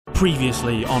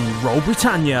Previously on Roll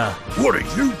Britannia. What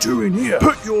are you doing here?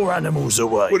 Put your animals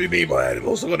away. What do you mean by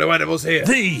animals? I've got no animals here.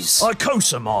 These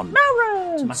Icosamon.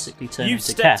 Automatically turn You into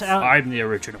stepped Keth. out. I'm the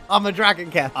original. I'm a dragon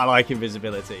cat. I like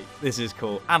invisibility. This is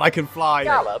cool. And I can fly.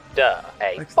 Gallop,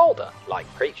 a boulder-like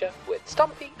creature with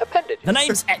stumpy appendages. The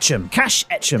name's Etcham. Cash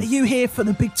Etcham. Are you here for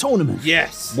the big tournament?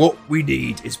 Yes. What we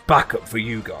need is backup for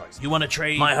you guys. You want to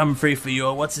trade my Humphrey for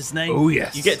your what's his name? Oh,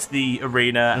 yes. You get to the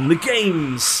arena and the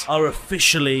games are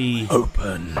officially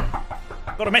open.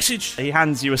 Got a message. He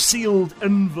hands you a sealed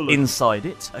envelope. Inside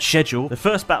it, a schedule. The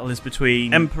first battle is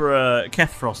between Emperor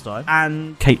Keth Frosteye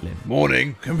and Caitlin.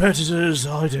 Morning. Competitors'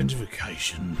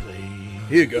 identification, please.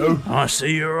 Here you go. I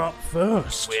see you're up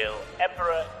first. Will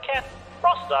Emperor Keth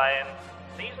Frosteye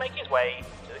please make his way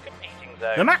to the competing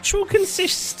zone? The match will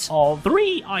consist of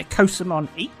 3 Icosamon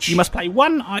each. You must play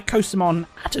 1 Icosamon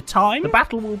at a time. The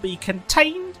battle will be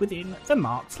contained within the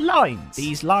marked lines.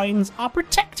 These lines are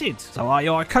protected, so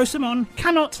your Icosamon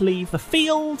cannot leave the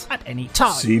field at any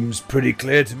time. Seems pretty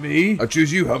clear to me. I'll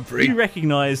choose you, Humphrey. You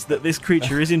recognise that this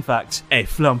creature is in fact a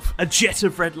flump. A jet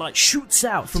of red light shoots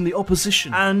out from the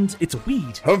opposition, and it's a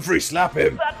weed. Humphrey, slap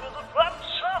him. That was a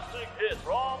fantastic hit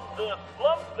from the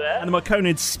flump there. And the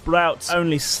Myconid sprout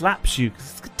only slaps you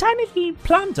because it's got tiny little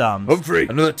plant arms. Humphrey,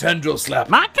 another tendril slap.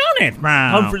 Myconid,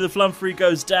 Humphrey the Flumfrey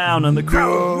goes down, and the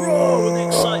crowd roar with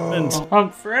excitement.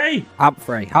 Humphrey!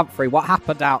 Humphrey, what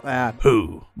happened out there?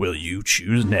 Who will you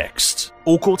choose next?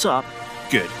 All caught up?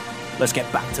 Good. Let's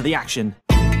get back to the action.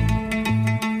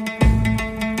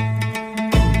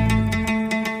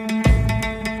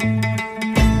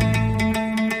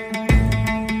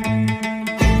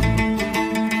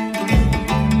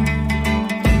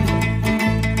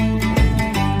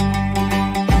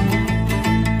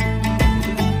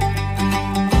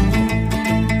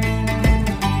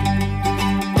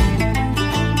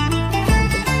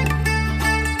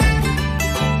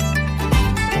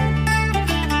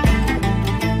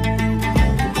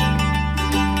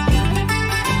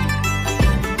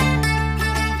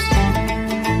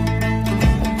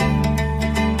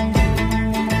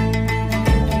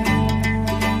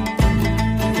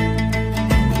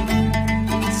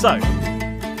 So,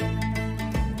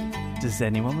 does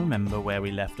anyone remember where we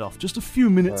left off just a few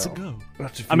minutes ago?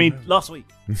 Last week.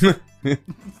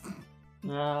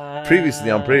 Previously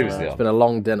on. It's been a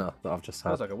long dinner that I've just had.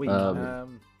 Sounds like a week.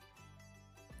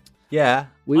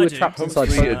 We were trapped inside.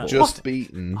 Humphrey had Singapore. just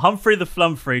beaten. Humphrey the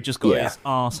Flumfrey just got Yeah. his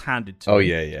ass handed to Oh,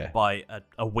 him yeah. by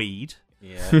a weed.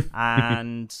 Yeah.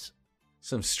 And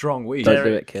Some strong weed. Don't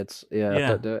do it, kids. Yeah, yeah,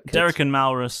 don't do it, kids. Derek and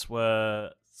Malrus were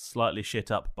slightly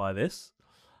shit up by this.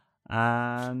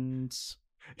 And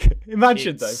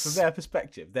Imagine, though, It's- from their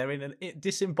perspective, they're in a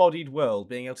disembodied world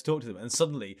being able to talk to them, and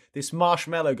suddenly this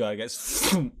marshmallow guy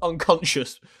gets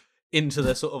unconscious into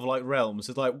their sort of like realms.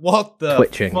 It's like, what the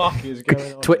Twitching. fuck is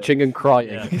going on? Twitching and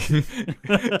crying.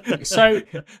 So,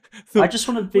 The I just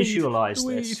want to visualise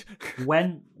weed. this.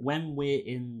 When we're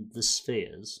in the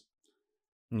spheres,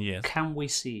 yes, can we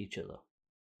see each other?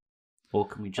 Or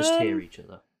can we just hear each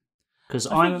other? Because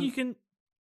I think you can.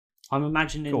 I'm Go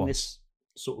imagining on. this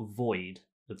sort of void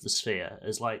of the sphere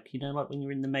as like, like when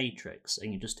you're in the Matrix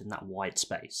and you're just in that white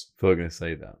space. I thought you were going to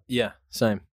say that. Yeah,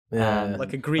 same. Yeah.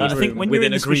 Like a green I room think when you're within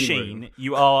in a this green machine, room.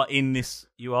 you are in this.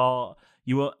 You are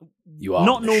You are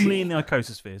not the normally machine. in the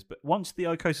icosospheres, but once the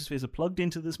icosospheres are plugged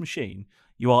into this machine,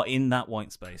 you are in that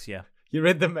white space. Yeah, You're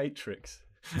in the Matrix.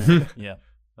 yeah.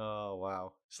 Oh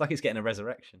wow! It's like it's getting a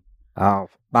resurrection. Oh,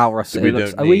 Malrus. That we it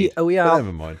looks- don't are we need. are we But our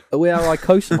never mind. are we our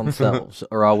Icosamon selves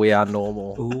or are we our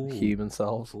normal Ooh. human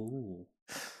selves? Ooh.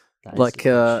 That is Like,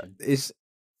 the question. is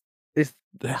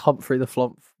Humphrey the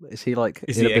Flump? Is he like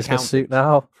Is in he a business suit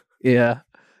accountant? now? Yeah,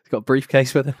 he's got a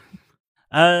briefcase with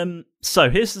him. So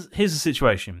here's the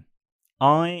situation.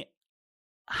 I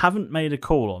haven't made a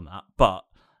call on that, but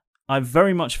I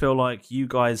very much feel like you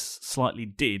guys slightly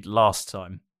did last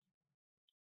time.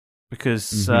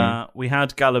 Because we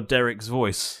had Gallup Derek's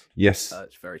voice. Yes.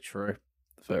 That's very true.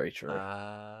 Very true.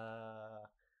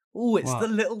 Oh, it's What? the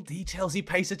little details he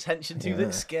pays attention to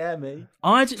that scare me.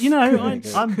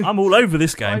 I'm all over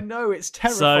this I game. know, it's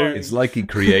terrifying. It's like he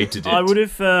created it. I would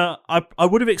have I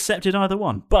would have accepted either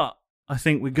one, but I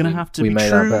think we're gonna have to we be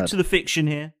made our true bed. to the fiction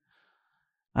here,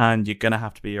 and you're gonna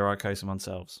have to be your Icosamon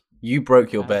selves. You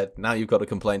broke your bed. Now you've got to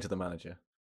complain to the manager.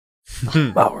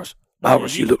 Malrus,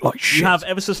 you look like shit. You have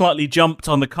ever so slightly jumped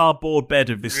on the cardboard bed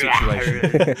of this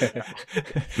situation.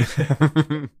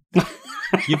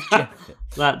 You've jeffed it.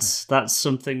 That's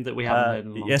something that we haven't heard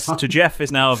in a long Yes, time. to Jeff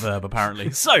is now a verb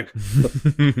apparently. So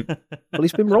Well,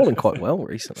 he's been rolling quite well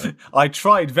recently. I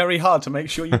tried very hard to make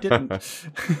sure you didn't.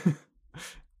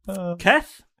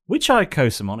 Keth, Which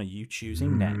Icosamon are you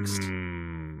choosing next?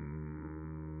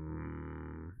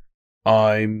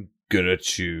 I'm gonna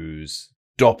choose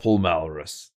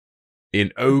Doppelmalrus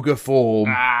in ogre form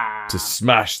to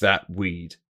smash that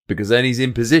weed, because then he's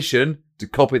in position to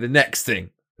copy the next thing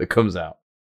that comes out.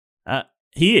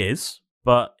 He is,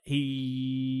 but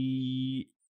he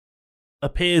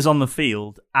appears on the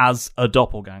field as a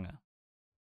doppelganger.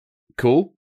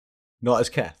 Cool. Not as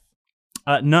Keth.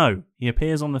 No, he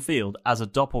appears on the field as a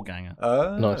doppelganger.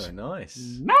 Oh, Nice.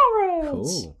 nice. Malrus!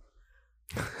 Cool.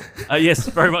 Yes,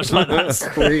 very much like that.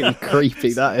 That's really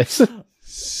creepy, that is.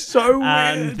 So weird.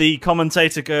 And the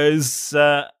commentator goes,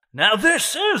 now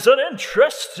this is an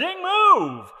interesting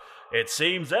move. It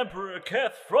seems Emperor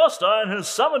Keth Frostein has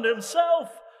summoned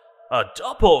himself a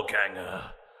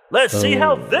doppelganger. Let's see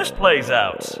how this plays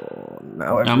out.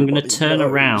 Now I'm going to everybody turn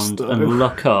knows, around though. and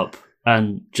look up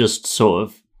and just sort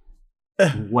of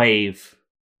wave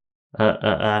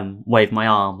my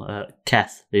arm at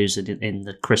Keth, who's in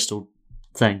the crystal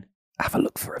thing. Have a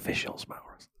look for officials,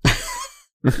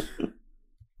 Malrus.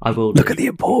 I will Look at the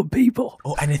important people.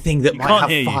 Or anything that You might can't have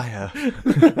hear you.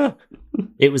 fire.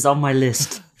 It was on my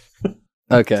list.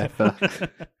 Okay, fair.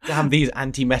 Damn these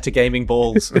anti-metagaming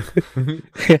balls.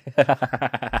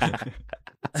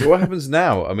 So what happens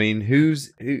now? I mean,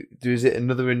 is it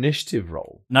another initiative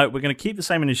roll? No, we're going to keep the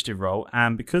same initiative roll,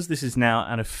 and because this is now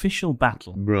an official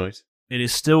battle, Right. it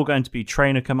is still going to be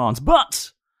trainer commands.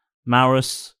 But,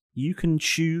 Maurus, you can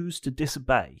choose to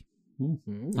disobey.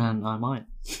 And I might.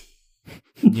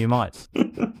 You might.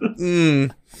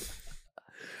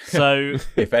 So,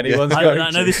 If anyone's I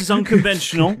going know this is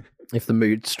unconventional, If the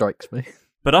mood strikes me.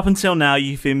 but up until now,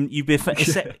 you've been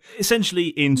essentially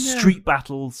in street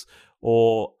battles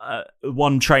or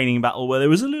one training battle where there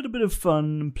was a little bit of fun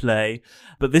and play.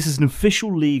 But this is an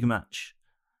official league match,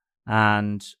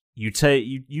 and you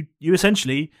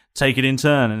essentially take it in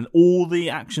turn, and all the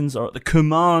actions are at the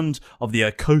command of the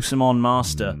Icosamon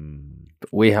Master. But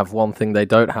we have one thing they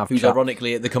don't have. Who's chap.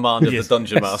 ironically at the command of Yes. the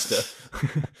Dungeon Master.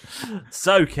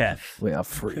 So, Kev, We have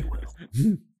free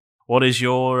will. what is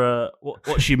your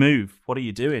what's your move? What are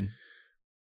you doing?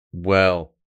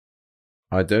 Well,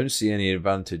 I don't see any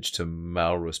advantage to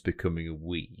Malrus becoming a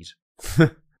weed.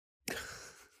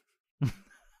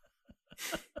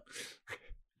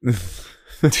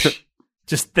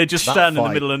 They just That stand in the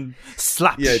fight. middle and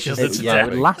slap Yeah, each just- other to Yeah, it death.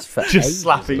 would last for Just ages,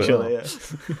 slap each but- other,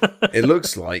 yeah. It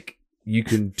looks like you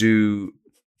can do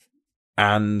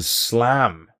and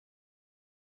slam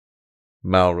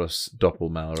Malrus,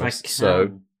 Doppelmalrus.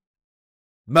 So,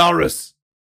 Malrus,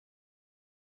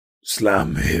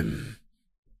 slam him.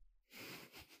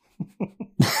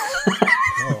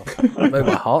 Made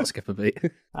my heart skip a beat.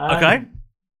 Okay,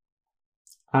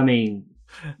 I mean,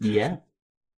 yeah.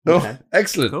 Oh, Okay.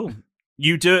 excellent. cool.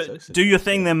 You do your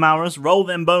thing then, Maurus. Roll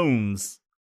them bones.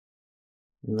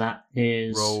 That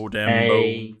is Roll them a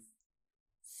bones.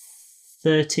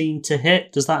 13 to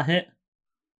hit. Does that hit?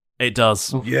 It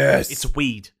does. Yes. It's a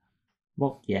weed.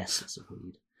 Well, yes, it's a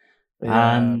weed.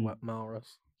 Yeah, Um,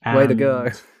 Malrus. Way to go.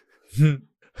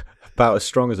 About as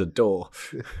strong as a door.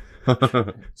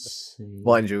 Let's see.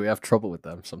 Mind you, we have trouble with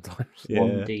them sometimes. Yeah.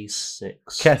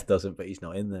 1d6. Keth doesn't, but he's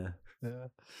not in there. Yeah.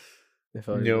 If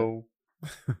I No.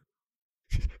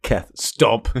 Keth,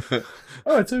 stop.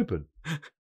 Oh, it's open.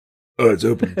 Oh, it's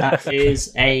open. That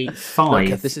is a 5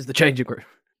 Okay, this is the changing group.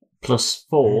 plus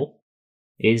 4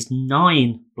 is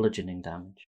 9 bludgeoning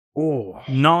damage. Oh.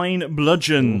 9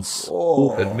 bludgeons.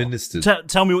 Oh. Administered.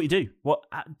 Tell me what you do.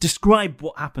 Describe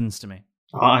what happens to me.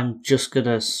 I'm just going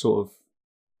to sort of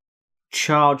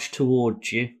charge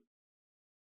towards you.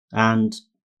 And,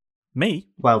 Me?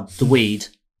 well, the weed.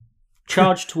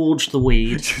 Charge towards the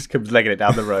weed Just comes legging it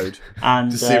down the road.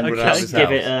 and Just see him run out of his give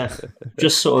house. it a...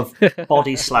 Just sort of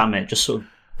body slam it. Just sort of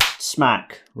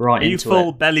smack right Are you into full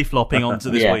it. belly flopping onto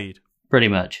this Yeah. weed? Pretty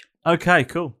much. Okay,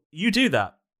 cool. You do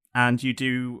that. And you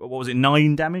do, what was it,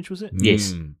 9 damage, was it?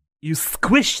 Yes. Mm. You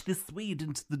squish this weed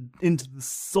into the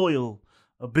soil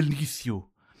beneath you.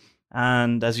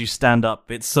 And as you stand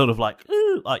up, it's sort of like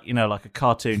a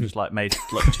cartoon just like made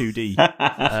like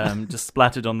 2D, just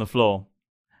splattered on the floor.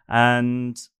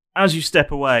 And as you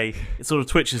step away, it sort of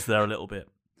twitches there a little bit.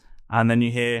 And then you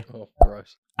hear, Oh,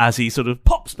 gross. as he sort of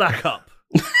pops back up.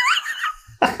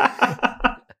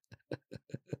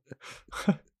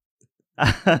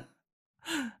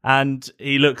 And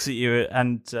he looks at you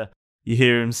and you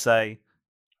hear him say,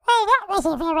 Well, that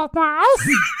wasn't very nice.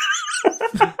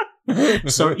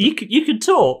 So you could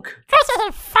talk. This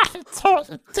isn't fucking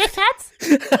talking,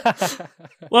 dickheads.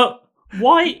 Well,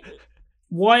 why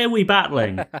are we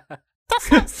battling? That's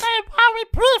not saying why we're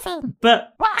breathing.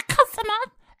 But We're a customer,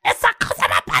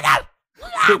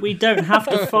 But we don't have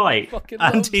to fight.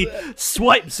 And he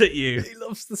swipes at you. He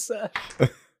loves the set.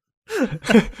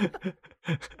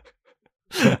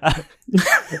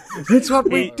 It's what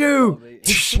we do.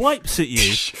 He swipes at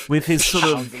you with his sort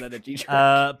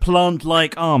of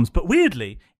plant-like arms, but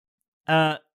weirdly,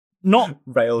 not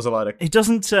Rails are like he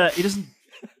doesn't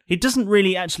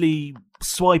really actually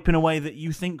swipe in a way that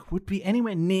you think would be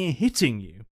anywhere near hitting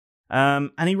you.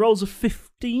 And he rolls a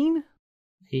 15.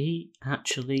 He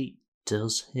actually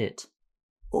does hit.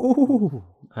 Ooh.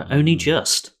 Only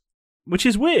just. Which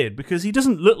is weird, because he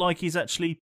doesn't look like he's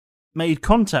actually made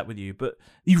contact with you, but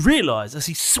you realise as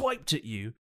he swiped at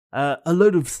you, a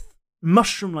load of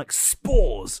mushroom-like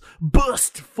spores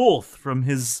burst forth from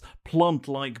his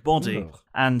plant-like body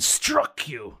and struck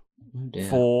you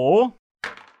for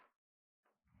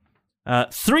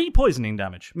 3 poisoning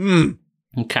damage.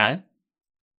 Okay.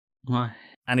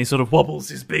 And he sort of wobbles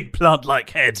his big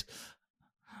plant-like head.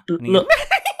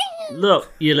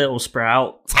 Look, you little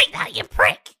sprout. Take that, you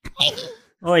prick.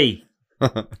 Oi.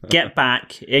 Get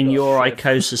back in your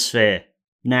icososphere.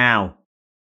 Now.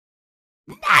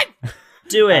 No.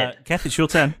 Do it. Keth, it's your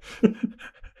turn.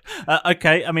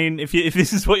 Okay, I mean, if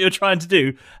this is what you're trying to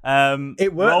do,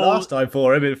 It worked last time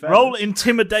for him, in fact. roll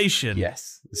intimidation.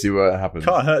 Yes. See what happens.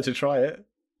 Can't hurt to try it.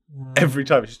 Every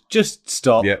time. Just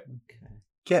stop. Yep.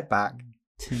 Get back.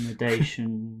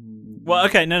 Intimidation. Well,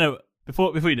 okay, no.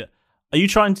 Before you do it, are you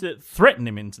trying to threaten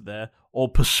him into there or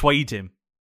persuade him?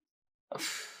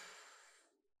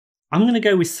 I'm going to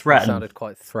go with That threaten. sounded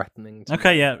quite threatening. To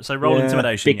Okay, yeah. So roll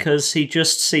intimidation Because he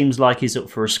just seems like he's up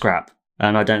for a scrap.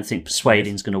 And I don't think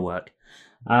persuading's going to work.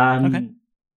 Okay.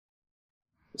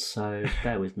 So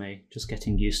bear with me. Just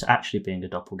getting used to actually being a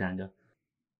doppelganger.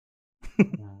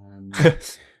 I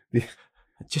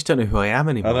just don't know who I am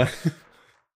anymore.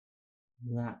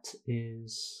 That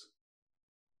is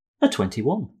a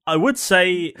 21. I would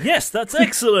say yes, that's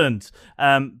excellent.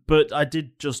 But I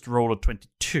did just roll a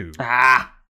 22.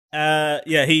 Ah!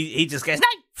 Yeah, he just goes, no,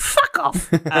 fuck off.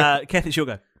 Keth, it's your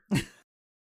go.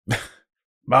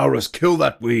 Malrus, kill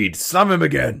that weed. Slam him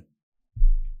again.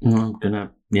 I'm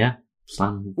gonna,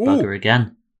 slam bugger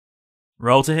again.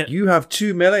 Roll to hit. You have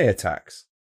 2 melee attacks.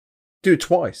 Do it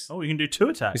twice. Oh, you can do 2 It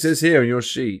attacks. says here on your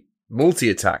sheet,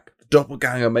 multi-attack. The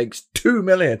doppelganger makes 2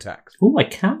 melee attacks. Oh, I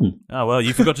can. Oh, well,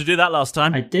 you forgot to do that last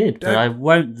time. I did, but I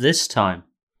won't this time.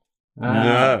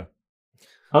 No.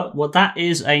 Oh, well, that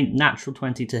is a natural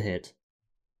 20 to hit.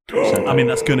 So I mean,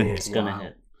 that's going to hit. it's gonna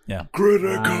hit. Yeah.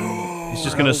 Critical. He's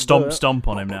just going to stomp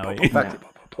on him now. In fact,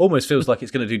 it almost feels like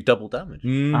it's going to do double damage.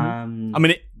 I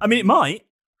mean, it might.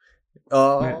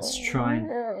 Let's try and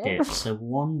hit. So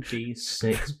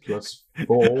 1d6 plus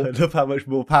 4. I love how much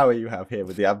more power you have here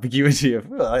with the ambiguity of,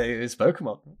 well, it's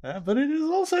Pokemon, but it is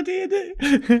also D&D.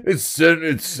 It's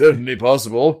certainly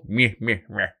possible.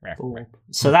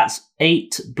 So that's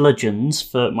 8 bludgeons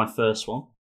for my first one.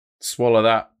 Swallow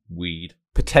that weed.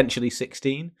 Potentially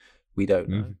 16. We don't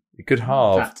know. It could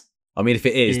halve. That I mean, if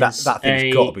it is, that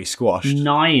thing's got to be squashed.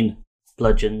 9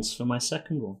 bludgeons for my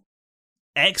second one.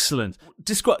 Excellent.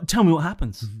 Tell me what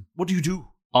happens. What do you do?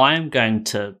 I am going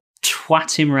to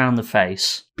twat him round the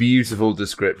face Beautiful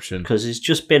description. because he's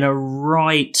just been a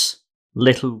right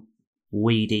little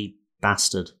weedy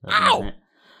bastard. Ow!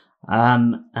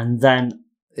 And then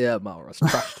Yeah, Malrus,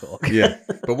 trash talk. Yeah.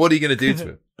 But what are you going to do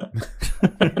to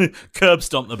him? Curb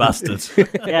stomp the bastard.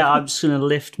 I'm just going to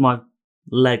lift my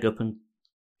leg up and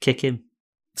kick him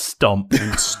Stomp.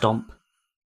 and stomp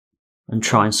and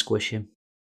try and squish him.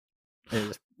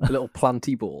 It's little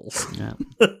planty balls. Yeah.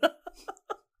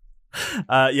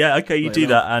 Yeah, okay, you do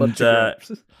that, and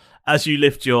as you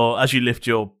lift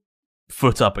your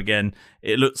foot up again,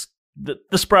 it looks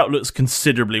the sprout looks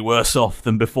considerably worse off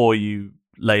than before you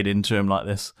laid into him like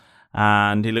this,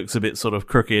 and he looks a bit sort of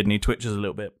crooked and he twitches a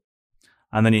little bit,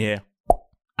 and then you hear,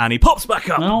 and he pops back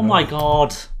up. Oh my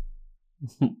god!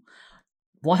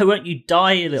 Why won't you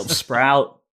die, you little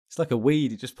sprout? It's like a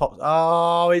weed. It just pops.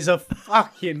 Oh, he's a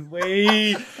fucking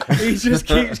weed. He just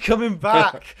keeps coming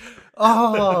back.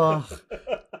 Oh,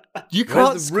 you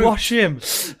can't squash him.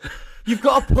 You've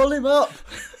got to pull him up.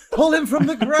 Pull him from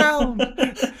the ground.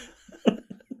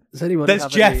 Does anyone There's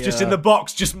have Jeff any, just in the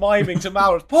box, just miming to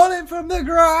Malrus. Pull him from the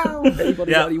ground.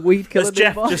 Anybody got any weed killer There's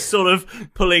Jeff nearby? just sort of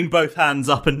pulling both hands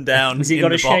up and down. Has he in got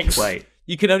the a shake box. weight?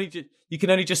 You can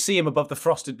only just see him above the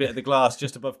frosted bit of the glass,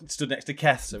 just above, stood next to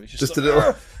Keth. So it's Just a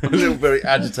little very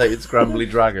agitated, scrambly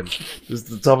dragon. Just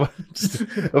the top, just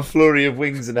a flurry of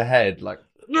wings and a head, like.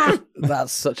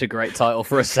 That's such a great title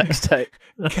for a sex tape.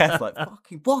 Keth, like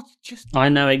fucking what? Just I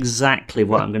know exactly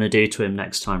what I'm going to do to him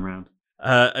next time round.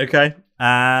 Okay,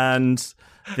 and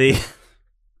the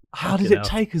How did it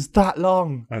take us that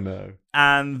long? I know.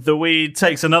 And the weed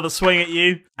takes another swing at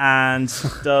you and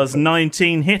does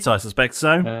 19 hit, I suspect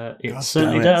so. It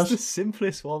certainly It's does. the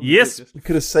simplest one. Yes. We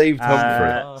could have saved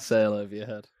Humphrey. Sail over your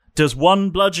head. Does 1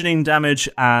 bludgeoning damage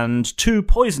and 2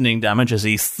 poisoning damage as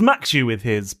he smacks you with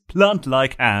his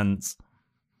plant-like hands.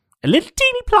 A little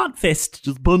teeny plant fist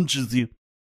just punches you.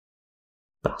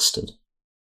 Bastard.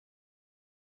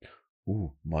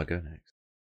 Ooh, my go next.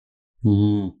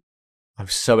 I'm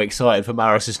so excited for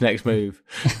Maris's next move.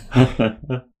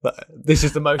 This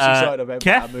is the most excited I've ever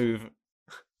had a move.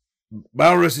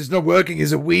 Malrus is not working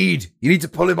as a weed. You need to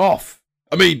pull him off.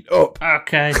 I mean, up.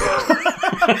 Okay.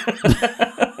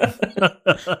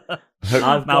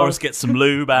 Malrus gets some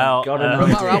lube out. got No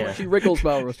matter how much he wriggles,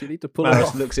 Malrus, you need to pull it Maris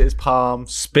off. looks at his palm,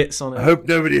 spits on it. I hope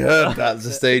nobody heard that.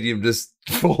 The stadium just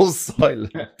falls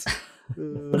silent.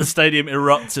 The stadium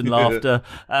erupts in laughter.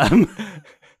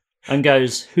 And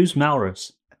goes, who's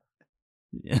Malrus?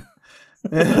 Yeah.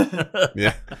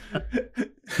 Yeah.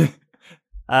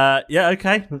 Yeah,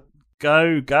 okay.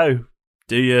 Go.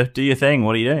 Do your thing.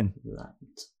 What are you doing? That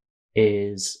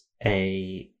is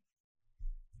a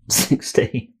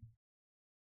 16.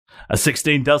 A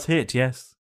 16 does hit,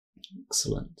 yes.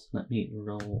 Excellent. Let me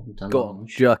roll damage. Go on,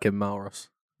 jerk him, Malrus.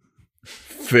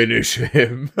 Finish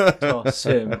him. Toss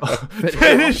him.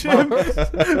 Finish him.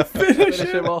 Finish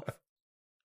him off.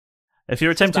 If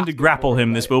you're attempting to grapple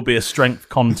him, this will be a strength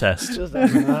contest with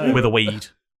a weed.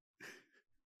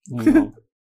 Oh,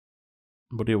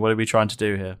 What are we trying to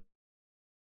do here?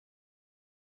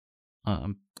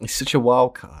 He's such a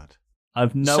wild card.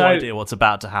 I've no So- idea what's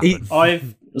about to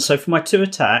happen. So for my 2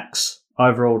 attacks,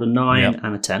 I've rolled a 9 Yep.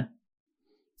 and a 10.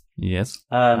 Yes.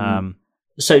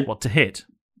 So What to hit?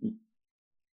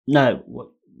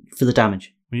 no, for the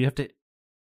damage. Well, you have to.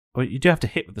 Well, you do have to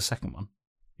hit with the second one.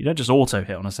 You don't just auto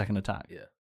hit on a second attack. Yeah,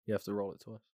 you have to roll it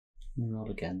twice. Roll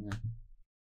again then.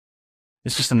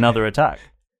 It's just another attack.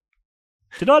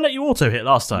 Did I let you auto hit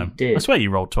last time? You did. I swear you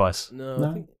rolled twice. No, No.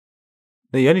 I think...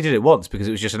 No, you only did it once because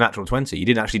it was just a natural 20. You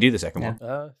didn't actually do the second one.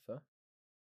 fair.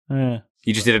 Yeah.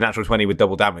 You just did a natural 20 with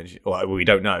double damage. Or we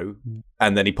don't know.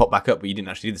 And then he popped back up, but you didn't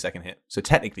actually do the second hit. So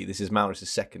technically, this is Malrus'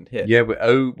 second hit. Yeah, we're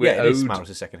owed. It is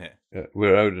Malrus' second hit.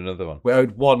 We're owed another one. We're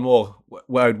owed one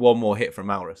more hit from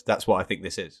Malrus. That's what I think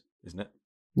this is, isn't it?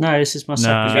 No, this is my No,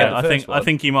 second. Yeah, the I first think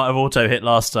one. he might have auto hit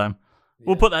last time.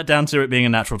 We'll put that down to it being a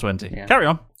natural 20. Yeah. Carry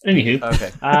on. Anywho,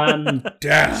 Okay.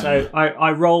 Damn. so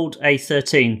I rolled a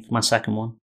 13 for my second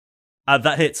one.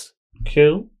 That hits.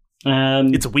 Cool.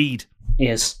 It's a weed.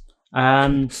 Yes.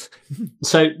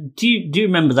 So do you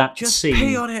remember that Just scene?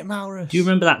 pee on it, Malrus. Do you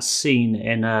remember that scene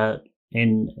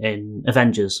in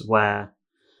Avengers where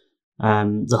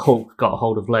the Hulk got a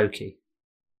hold of Loki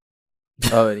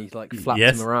Oh, and he like flaps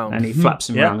Yes. him around. and he flaps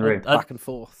him Yeah, around the room? back and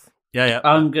forth. Yeah.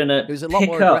 I'm gonna It was a lot pick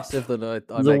more up aggressive than I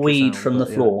the make it weed sound, from the but,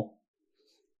 yeah. floor,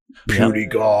 Beauty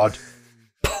God.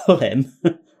 pull him,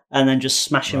 and then just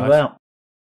smash him Right. about.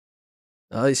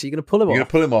 Oh, so you're going to pull him You're off? going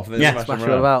to pull him off and then Yeah. smash Smash him him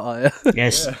around. about, are you?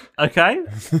 Yes. Okay.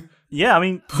 Yeah, I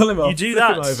mean, Pull him off. You do flip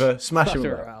that. him over, smash him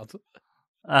Smash around.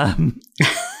 around.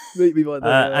 Meet me by the,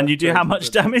 and you do how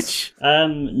much damage?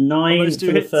 9 those two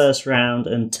for the hits? first round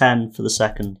and 10 for the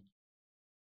second.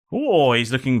 Oh,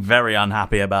 he's looking very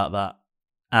unhappy about that.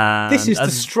 And This is the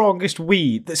as- strongest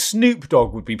weed. The Snoop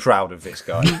Dogg would be proud of this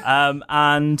guy.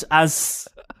 and as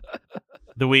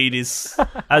the weed is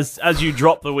as you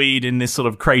drop the weed in this sort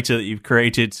of crater that you've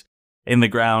created in the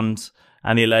ground,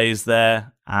 and he lays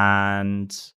there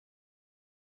and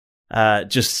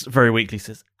just very weakly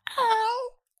says,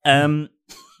 "Ow."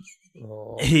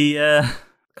 Oh, He I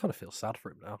kind of feel sad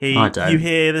for him now. I don't. you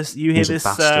hear this He's a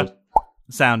bastard.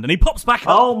 sound, and he pops back up.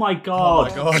 Oh my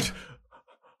god! God.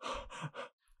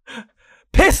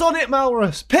 Piss on it,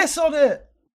 Malrus! Piss on it!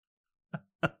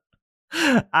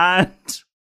 And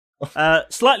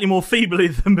slightly more feebly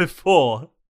than before,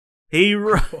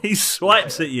 he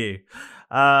swipes at you,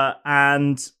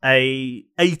 and a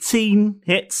 18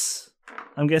 hits.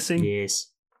 I'm guessing. Yes.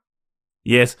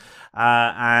 Yes,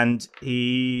 and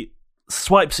he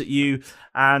swipes at you,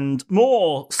 and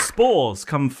more spores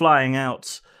come flying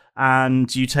out,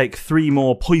 and you take 3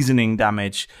 more poisoning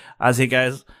damage as he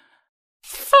goes,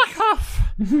 "Fuck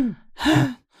off,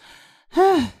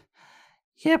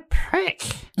 you prick."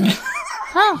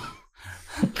 Oh.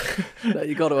 No,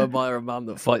 you got to admire a man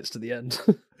that fights to the end.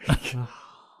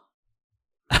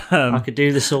 I could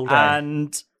do this all day.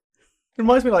 And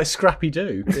Reminds me like Scrappy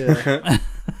Doo. Yeah.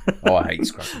 Oh, I hate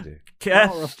Scrappy Doo.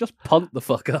 Keth, Just punt the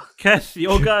fucker. Keth,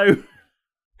 your go.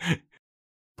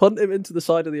 Punt him into the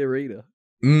side of the arena.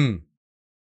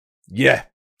 Yeah.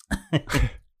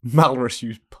 Malrus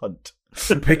used punt.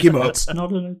 Pick him up That's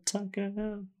not an attack.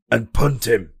 and punt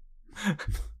him.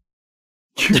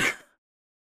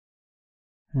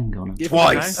 Hang on.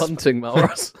 Twice. Hunting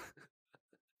Malrus.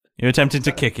 You're attempting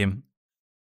to kick him.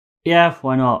 Yeah,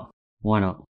 why not? Why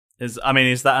not? Is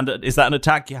that an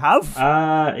attack you have?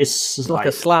 It's Like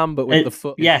a slam, but with the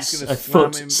foot. Yes, He's gonna a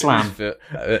foot him in slam. his foot,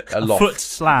 a A loft. foot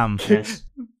slam. Yes.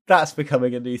 That's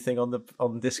becoming a new thing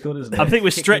on Discord, isn't it? I think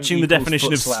we're Kicking stretching the equals definition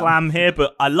foot of slam here,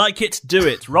 but I like it. Do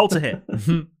it. Roll to hit.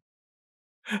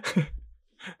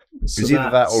 So It's either that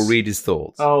or that's- read his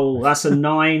thoughts. Oh, that's a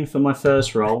 9 for my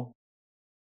first roll.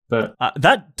 But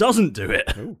That doesn't do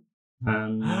it.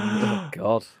 Oh,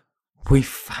 God. We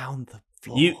found the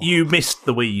flaw. You missed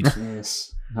the weed.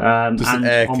 yes. Just an And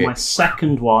air on kick. my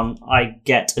second one, I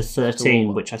get a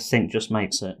 13, which I think just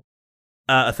makes it.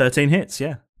 A 13 hits,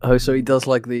 yeah. Oh, so he does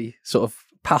like the sort of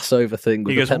Passover thing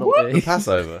with He the goes, penalty.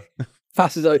 Passover.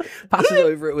 passes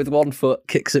over it with one foot,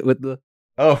 kicks it with the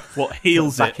Oh, What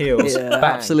heals Back it? heels. yeah, Bang.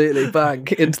 absolutely bang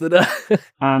into the net.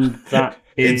 And that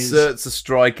is. inserts a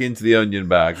strike into the onion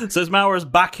bag. So it's Maura's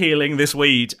back healing this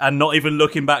weed and not even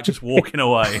looking back, just walking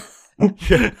away.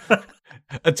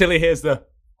 Until he hears the.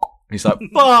 He's like,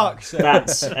 fuck!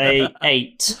 That's a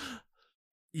 8.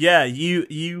 Yeah,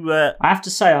 you. I have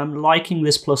to say, I'm liking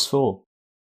this +4.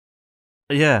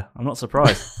 Yeah, I'm not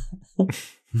surprised.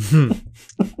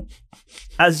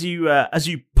 As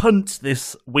you punt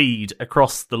this weed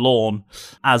across the lawn,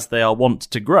 as they are wont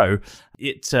to grow,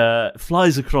 it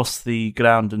flies across the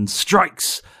ground and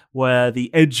strikes where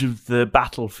the edge of the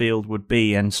battlefield would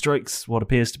be, and strikes what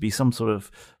appears to be some sort of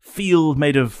field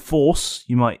made of force.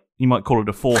 You might call it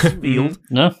a force field.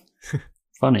 No?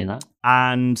 Funny that.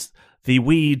 And the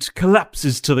weed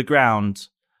collapses to the ground,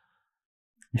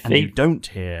 and you Feet. don't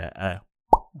hear.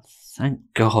 Thank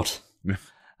God.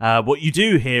 What you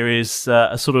do hear is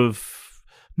a sort of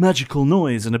magical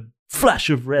noise and a flash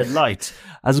of red light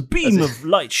as a beam of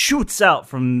light shoots out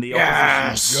from the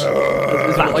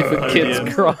opposition's Like the kids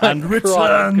podium crying, and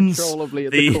returns uncontrollably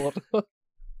at the- the corner.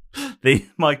 the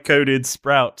mycoded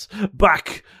sprout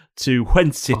back to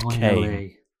whence it came.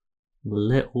 Finally.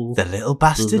 The little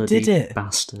bastard did bloody it.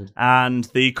 Bastard. And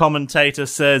the commentator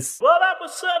says, "Well, that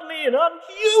was certainly an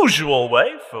unusual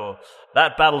way for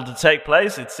that battle to take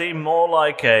place. It seemed more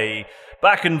like a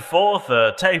back and forth,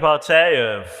 a repartee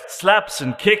of slaps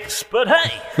and kicks, but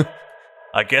hey,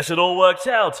 I guess it all worked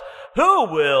out. Who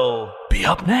will be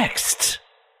up next?"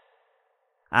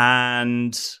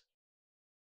 And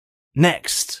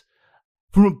next,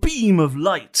 from a beam of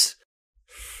light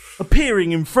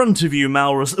appearing in front of you,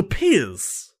 Malrus,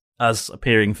 appears, as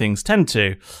appearing things tend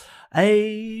to,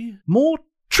 a more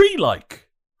tree-like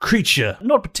creature.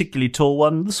 Not a particularly tall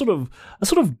one, a sort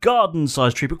of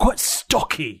garden-sized tree, but quite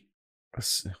stocky.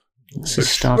 This is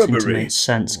starting to shrubbery. make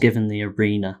sense given the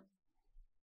arena.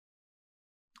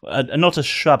 Not a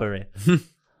shrubbery.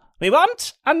 We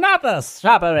want another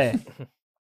shrubbery.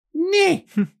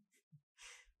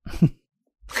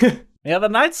 The other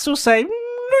knights who say,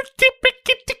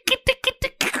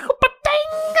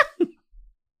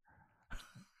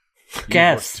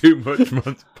 Keth. Too much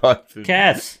Monty Python.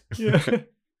 Keth.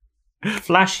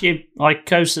 Flash your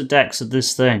Icosa decks at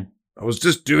this thing. I was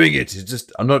just doing it. It's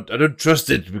just I don't trust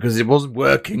it because it wasn't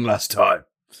working last time.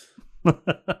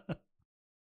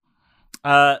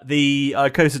 The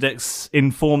Codex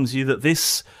informs you that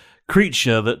this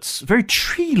creature that's very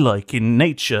tree-like in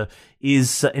nature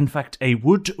is, in fact, a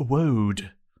wood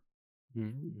woad.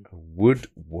 Wood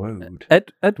woad.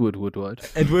 Edward Woodward.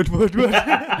 Edward Woodward.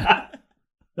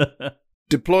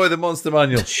 Deploy the monster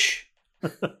manual. Shh.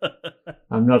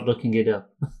 I'm not looking it up.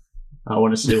 I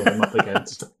want to see what I'm up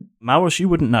against. Maurus, you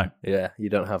wouldn't know. Yeah, you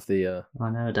don't have the. I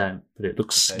know I don't, but it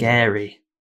looks scary.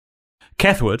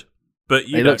 Keth would, but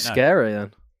you They don't look know. scary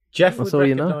then. Jeff That's would all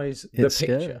you know. recognise the It's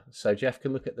picture, scary. so Jeff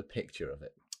can look at the picture of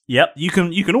it. Yep, you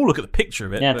can all look at the picture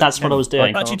of it. Yeah, but that's what I was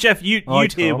doing. Actually, Jeff, you'd I hear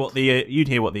can't. what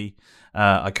the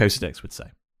Icosadex would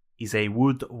say. He's a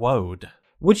wood woad.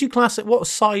 Would you class it? What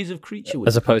size of creature would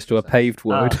As you opposed to a paved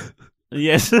woad.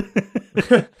 Yes, I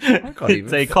can't it's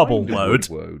even a cobble find a woad.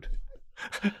 woad.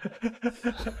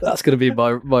 That's going to be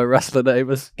my wrestler name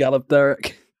is Gallop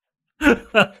Derrick.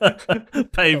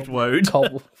 Paved woad,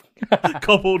 Cobbled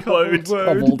cobbled woad.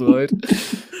 woad.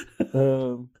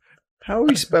 How are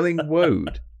we spelling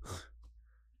woad?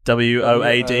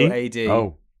 WOAD. AD.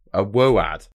 Oh, a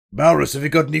woad. Malrus, have you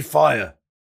got any fire?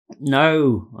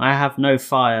 No, I have no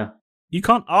fire. You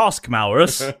can't ask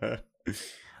Maurus.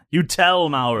 You tell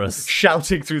Maurus.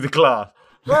 Shouting through the glass.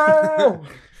 I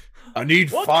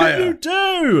need What fire. can you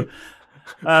do?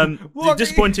 The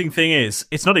disappointing thing is,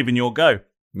 it's not even your go.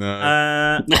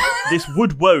 No. This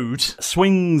wood woad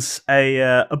swings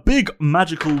a big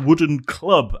magical wooden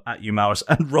club at you, Maurus,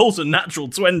 and rolls a natural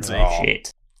 20.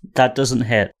 Shit. That doesn't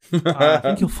hit. I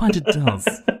think you'll find it does.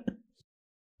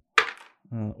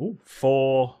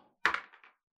 4,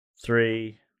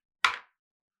 3,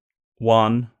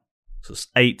 1. So it's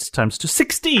 8 times 2.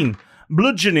 16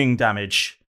 bludgeoning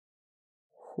damage.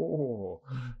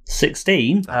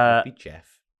 16? That would be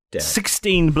Jeff. Derek.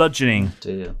 16 bludgeoning.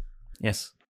 Dear.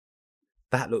 Yes.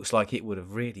 That looks like it would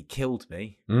have really killed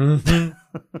me.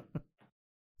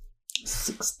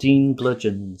 16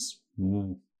 bludgeons.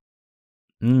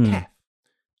 Kev,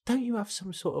 don't you have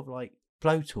some sort of like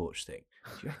blowtorch thing?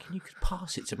 Do you reckon you could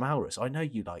pass it to Maurus? I know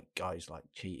you like guys like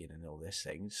cheating and all this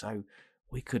thing, so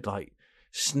we could like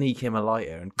sneak him a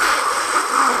lighter and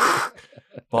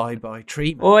bye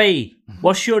treatment. Oi,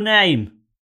 what's your name?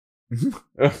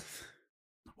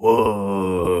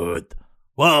 Wood.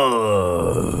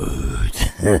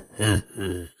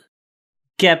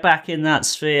 Get back in that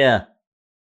sphere.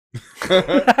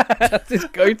 That's his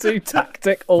go-to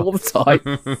tactic all the time.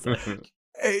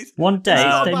 One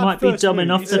day they might be dumb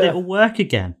enough that it'll work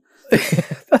again.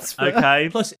 That's fair. Okay.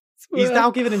 Plus, he's now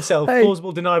given himself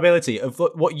plausible deniability of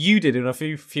what you did in a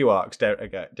few arcs,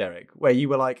 Derek, where you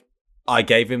were like, I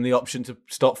gave him the option to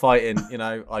stop fighting. You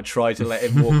know, I tried to let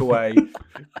him walk away.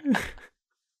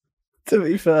 To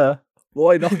be fair,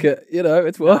 why knock it? You know,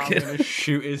 it's working. I'm going to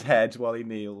shoot his head while he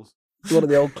kneels. It's one of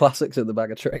the old classics in the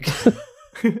bag of tricks.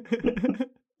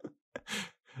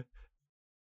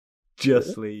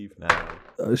 Just leave now.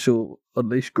 I shall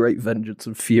unleash great vengeance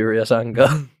and furious anger.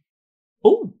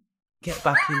 Oh, Get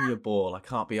back in your ball. I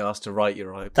can't be asked to write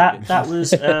your own. that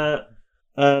was I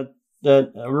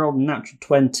rolled a natural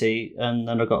 20, and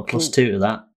then I got a +2 to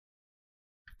that.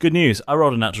 Good news. I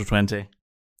rolled a natural 20.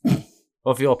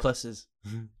 Of your pluses.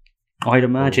 I'd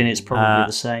imagine it's probably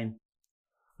the same.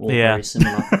 Or yeah. very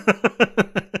similar.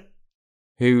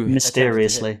 Who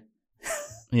Mysteriously.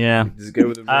 Yeah. Does it go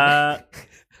with the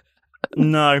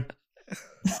No.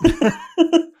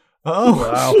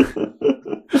 Oh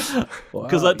Wow.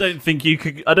 Because I don't think you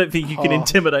could. I don't think you can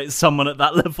intimidate someone at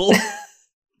that level.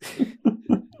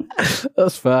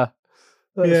 That's fair.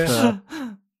 That's fair.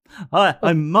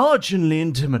 I'm marginally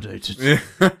intimidated.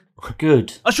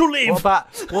 Good. I shall leave.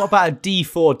 What about a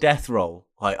D4 death roll?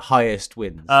 Like highest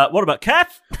wins. What about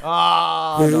Kath?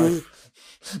 No.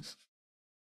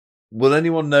 Will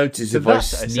anyone notice if I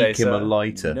That's what I sneak say, him a sir.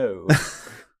 lighter? No.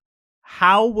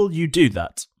 How will you do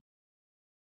that?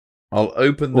 I'll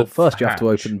open the Well, first you have to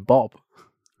hatch open Bob.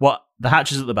 What? The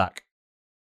hatch is at the back.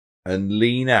 and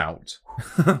lean out.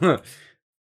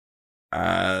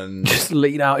 And Just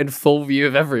lean out in full view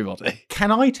of everybody.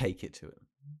 Can I take it to him?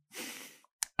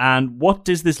 And what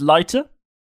is this lighter?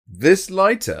 this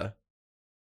lighter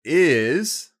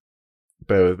is...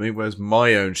 Bear with me, where's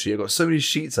my own sheet? I've got so many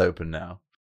sheets open now.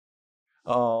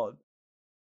 Oh,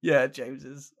 yeah,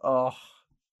 James's. Oh,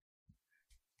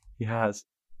 he has.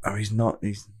 Oh, he's not.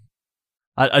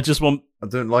 I just want. I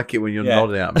don't like it when you're Yeah.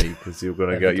 nodding at me because you're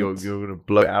gonna go. You're gonna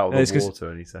blow it out No, of it's the 'cause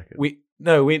water any second. We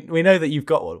know that you've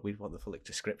got one. We want the full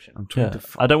description. I'm trying Yeah, to.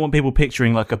 I don't want people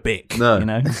picturing like a bic. No. You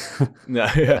know. No,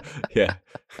 yeah.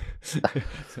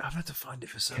 I've had to find it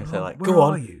for so They're long. like, Where go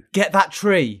are on, you? get that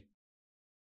tree.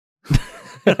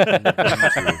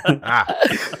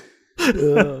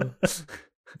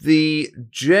 The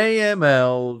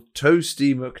JML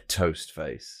Toasty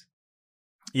McToastface.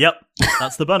 Yep,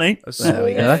 that's the bunny. A small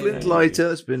we go. flint lighter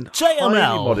that's been JML.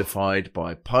 highly modified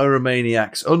by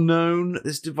pyromaniacs unknown.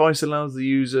 This device allows the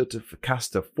user to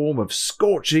cast a form of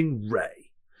scorching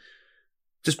ray.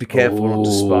 Just be careful not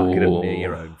to spark it up near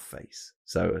your own face.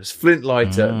 So it's flint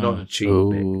lighter, not a cheap pick,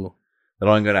 Ooh. that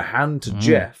I'm going to hand to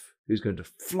Jeff, who's going to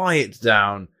fly it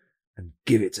down and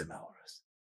give it to Malrus.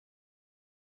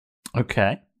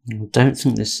 Okay, I don't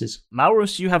think this is.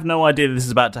 Maurus, you have no idea this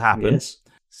is about to happen. Yes.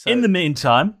 In the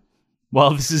meantime,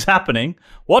 while this is happening,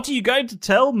 what are you going to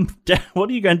tell? What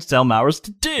are you going to tell Maurus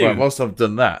to do? Right, whilst I've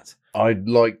done that, I'd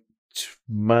like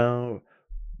to...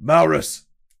 Malrus,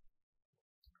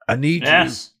 I need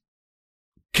Yes. you.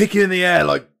 Kick him in the air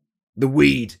like the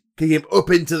weed. Kick him up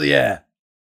into the air.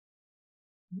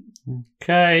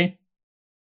 Okay.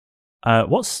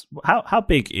 How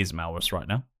big is Maurus right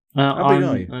now? How big I'm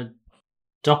are you? a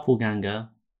doppelganger.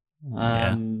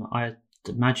 Yeah. I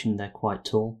imagine they're quite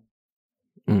tall.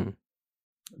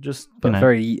 Just But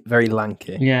very, very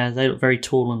lanky. Yeah, they look very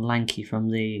tall and lanky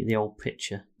from the old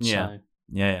picture. Yeah. So,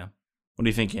 yeah. What are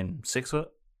you thinking? 6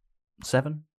 foot?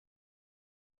 7?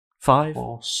 5?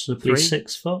 possibly 3?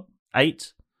 6 foot.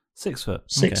 8? 6 foot.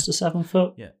 6 to 7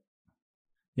 foot. Yeah,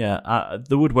 Yeah,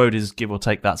 the Woodwode is give or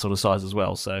take that sort of size as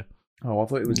well. So. Oh, I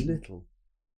thought it was little.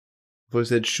 I thought it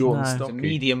said short and It's a stocky.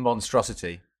 medium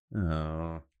monstrosity.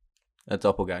 Oh. A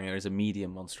doppelganger is a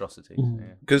medium monstrosity.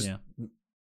 Because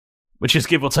which is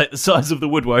give or take the size of the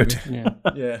Woodwode.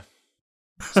 Yeah.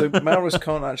 So Malrus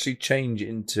can't actually change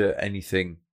into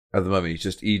anything at the moment.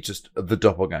 He's just the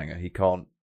doppelganger. He can't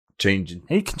change.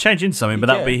 He can change into something, but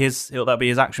that'll be his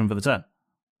action for the turn.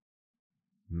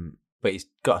 But he's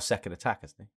got a second attack,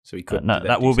 hasn't he? So he could. No,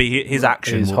 that will be his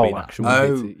action. His will whole be that. action.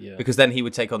 Oh, because then he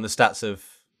would take on the stats of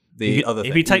the other.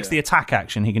 If he takes the attack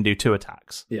action, he can do 2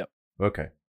 attacks. Yeah. Okay.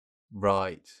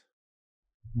 Right.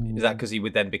 Is that because he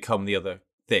would then become the other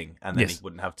thing, and then he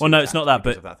wouldn't have? Well, no, it's not that.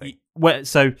 But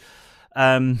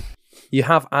you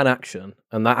have an action,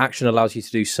 and that action allows you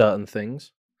to do certain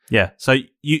things. Yeah. So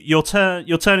your turn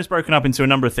is broken up into a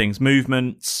number of things: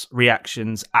 movements,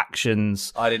 reactions,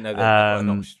 actions. I didn't know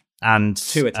that. And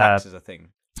 2 attacks is a thing.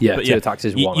 Yeah, 2 attacks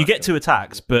is one. You get 2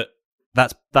 attacks, but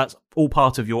that's all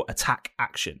part of your attack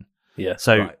action. Yeah.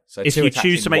 So if you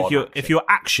choose to make if your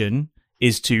action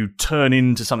is to turn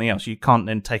into something else, you can't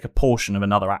then take a portion of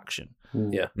another action.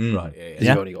 Yeah. Right. Yeah.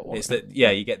 You've only got one. It's that. Yeah,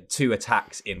 you get 2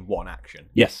 attacks in one action.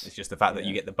 Yes. It's just the fact that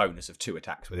you get the bonus of 2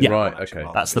 attacks within Right. one action.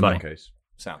 Okay. That's the money. Case.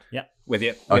 Sound. Yeah. With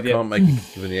you. I can't make it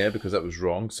give in the air because that was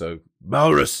wrong. So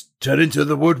Malrus, turn into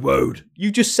the Woodwode.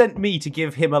 You just sent me to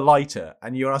give him a lighter,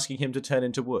 and you're asking him to turn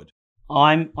into wood.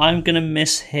 I'm gonna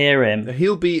mishear him.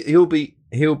 He'll be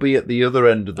at the other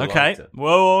end of the lighter.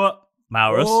 Whoa,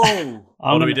 Malrus.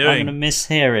 What are we doing? I'm gonna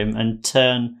mishear him and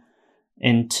turn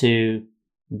into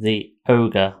the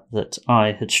ogre that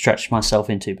I had stretched myself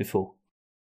into before.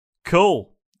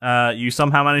 Cool. You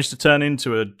somehow managed to turn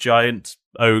into a giant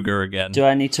ogre again. Do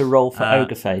I need to roll for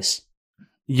ogre face?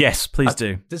 Yes, please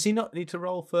do. Does he not need to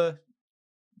roll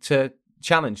to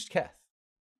challenge Keth?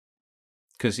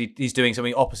 Because he's doing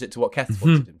something opposite to what Keth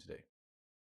wanted him to do.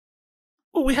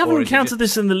 Well, we haven't encountered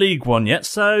this in the League one yet,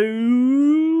 so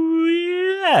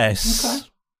yes. Okay.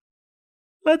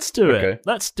 Let's do it.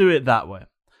 Let's do it that way.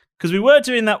 Because we were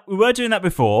doing that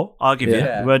before. I'll give you.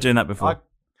 We were doing that before.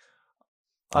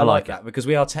 I like that because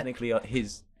we are technically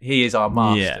he is our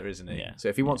master, isn't he? Yeah. So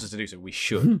if he wants us to do so, we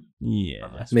should.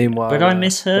 Yeah. Meanwhile, but I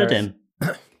misheard him.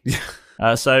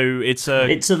 So it's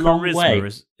a long way.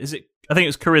 Is it? I think it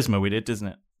was charisma we did, isn't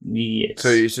it? Yes. So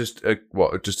it's just a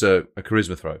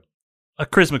charisma throw. A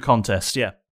charisma contest,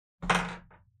 yeah.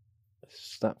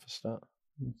 Stat for stat.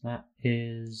 That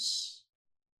is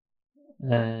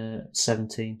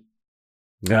 17.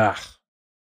 Ah,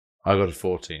 I got a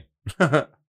 14.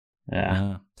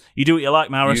 Yeah. You do what you like,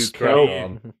 Malrus. You crack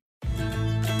on.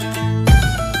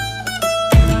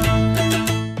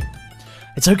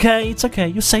 It's okay,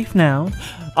 you're safe now.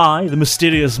 I, the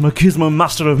mysterious Machismo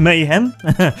Master of Mayhem,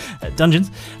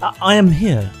 Dungeons, I am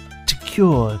here to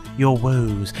cure your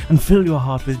woes and fill your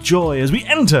heart with joy as we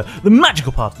enter the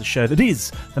magical part of the show that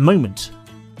is the moment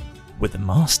with the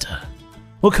Master.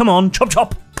 Well, come on, chop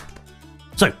chop!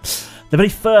 So, the very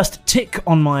first tick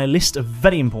on my list of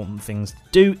very important things to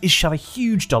do is shove a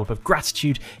huge dollop of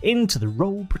gratitude into the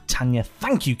Roll Britannia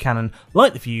thank you cannon,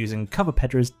 light the fuse and cover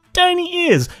Pedra's tiny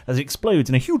ears as it explodes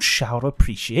in a huge shower of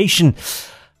appreciation.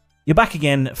 You're back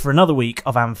again for another week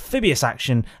of amphibious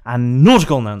action and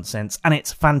nautical nonsense, and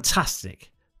it's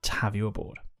fantastic to have you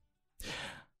aboard.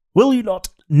 Will you not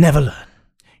never learn?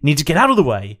 You need to get out of the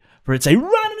way, for it's a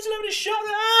random celebrity shout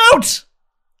out!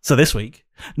 So this week,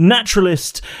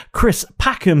 naturalist Chris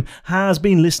Packham has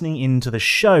been listening into the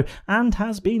show and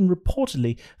has been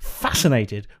reportedly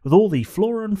fascinated with all the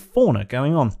flora and fauna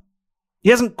going on. He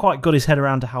hasn't quite got his head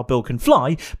around to how Bill can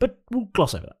fly, but we'll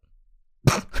gloss over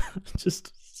that.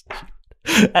 Just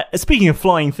speaking of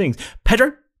flying things,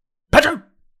 Pedro,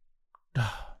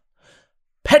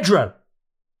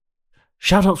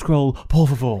 shout out scroll, por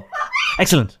favor.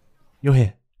 Excellent, you're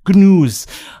here. Good news.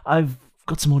 I've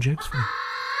got some more jokes for you.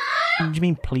 What do you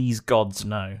mean, please gods,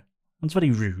 no? That's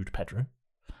very rude, Pedro.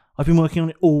 I've been working on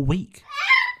it all week.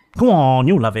 Come on,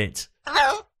 you'll love it.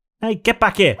 Hey, get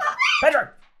back here. Pedro!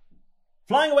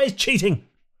 Flying away is cheating.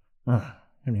 You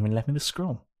haven't even left me the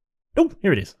scroll. Oh,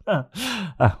 here it is.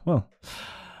 Well,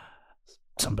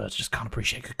 some birds just can't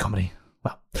appreciate good comedy.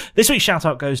 Well, this week's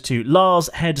shout-out goes to Lars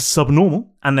Head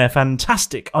Subnormal and their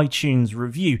fantastic iTunes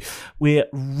review. We're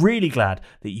really glad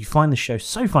that you find the show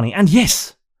so funny. And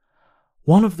yes,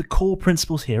 one of the core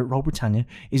principles here at Roll Britannia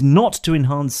is not to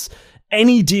enhance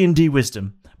any D&D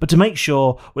wisdom, but to make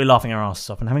sure we're laughing our asses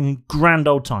off and having a grand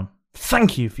old time.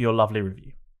 Thank you for your lovely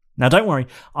review. Now, don't worry,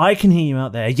 I can hear you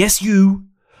out there. Yes,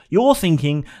 you're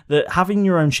thinking that having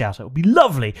your own shout-out would be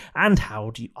lovely, and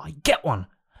how do I get one?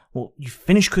 Well, you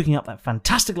finished cooking up that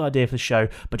fantastical idea for the show,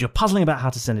 but you're puzzling about how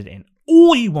to send it in.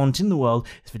 All you want in the world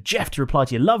is for Jeff to reply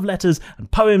to your love letters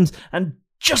and poems, and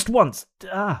just once,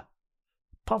 apart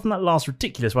from that last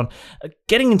ridiculous one,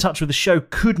 getting in touch with the show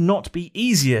could not be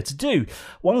easier to do.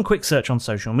 One quick search on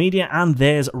social media and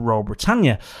there's Roll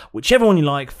Britannia. Whichever one you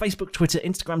like, Facebook, Twitter,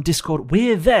 Instagram, Discord,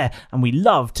 we're there and we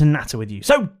love to natter with you.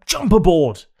 So jump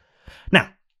aboard! Now,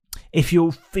 if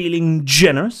you're feeling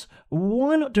generous,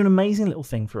 why not do an amazing little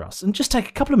thing for us and just take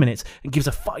a couple of minutes and give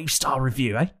us a 5-star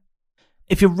review, eh?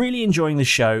 If you're really enjoying the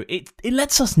show, it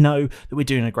lets us know that we're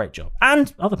doing a great job.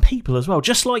 And other people as well,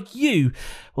 just like you,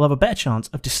 will have a better chance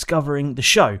of discovering the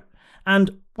show.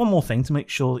 And one more thing to make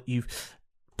sure that you've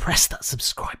pressed that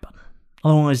subscribe button.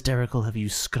 Otherwise, Derek will have you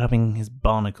scrubbing his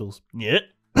barnacles. Yeah.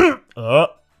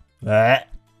 Right.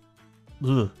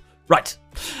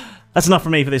 That's enough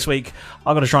from me for this week.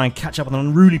 I've got to try and catch up on the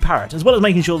unruly parrot, as well as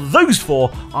making sure those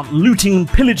four aren't looting and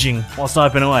pillaging whilst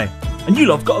I've been away. And you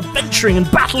lot have got adventuring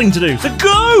and battling to do, so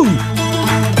go!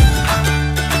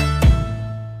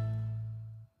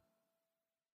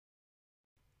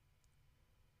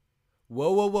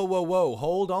 Whoa,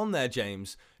 hold on there,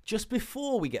 James. Just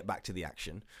before we get back to the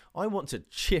action, I want to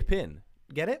chip in.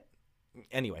 Get it?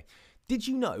 Anyway, did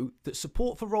you know that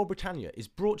support for Roll Britannia is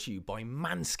brought to you by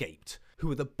Manscaped,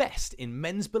 who are the best in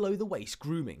men's below-the-waist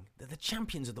grooming? They're the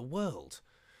champions of the world.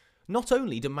 Not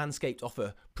only do Manscaped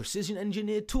offer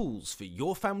precision-engineered tools for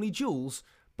your family jewels,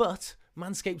 but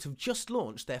Manscaped have just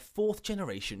launched their 4th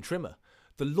generation trimmer,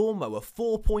 the Lawnmower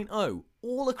 4.0,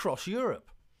 all across Europe.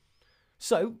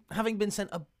 So, having been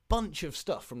sent a bunch of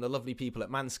stuff from the lovely people at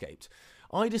Manscaped,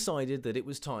 I decided that it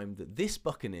was time that this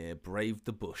buccaneer braved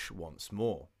the bush once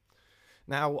more.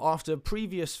 Now, after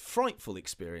previous frightful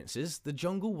experiences, the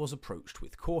jungle was approached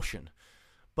with caution.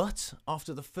 But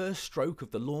after the first stroke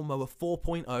of the Lawnmower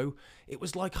 4.0, it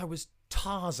was like I was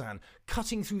Tarzan,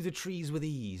 cutting through the trees with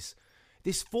ease.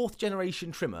 This 4th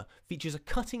generation trimmer features a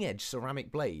cutting-edge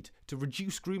ceramic blade to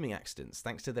reduce grooming accidents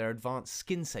thanks to their advanced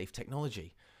skin-safe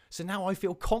technology. So now I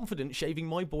feel confident shaving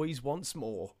my boys once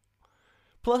more.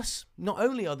 Plus, not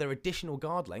only are there additional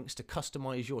guard lengths to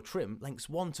customise your trim, lengths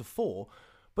 1 to 4,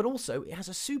 but also it has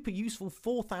a super useful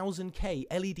 4000K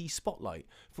LED spotlight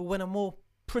for when a more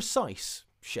precise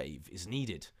shave is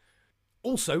needed.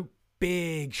 Also,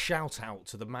 big shout out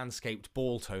to the Manscaped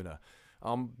ball toner.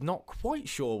 I'm not quite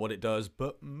sure what it does,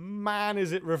 but man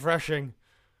is it refreshing.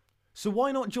 So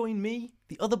why not join me,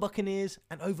 the other Buccaneers,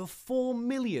 and over 4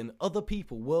 million other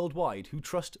people worldwide who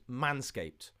trust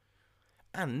Manscaped?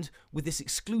 And with this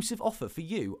exclusive offer for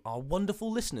you, our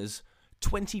wonderful listeners,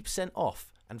 20%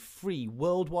 off and free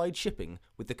worldwide shipping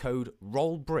with the code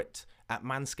ROLLBRIT at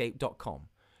manscaped.com.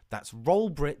 That's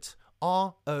ROLLBRIT,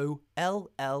 ROLLBRIT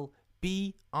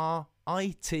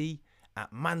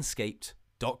at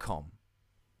manscaped.com.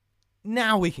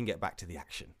 Now we can get back to the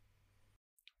action.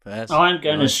 I'm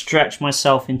going to stretch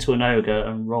myself into an ogre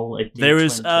and roll a D20. There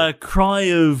is a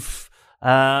cry of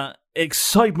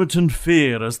excitement and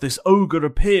fear as this ogre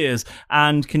appears.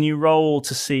 And can you roll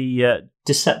to see...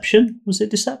 Deception? Was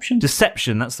it deception?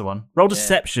 Deception, that's the one. Roll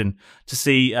deception to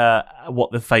see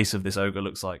what the face of this ogre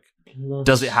looks like.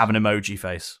 Does it have an emoji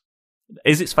face?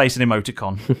 Is its face an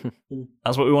emoticon?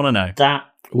 That's what we want to know.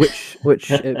 Which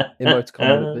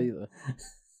emoticon would it be, though?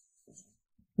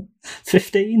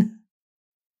 15?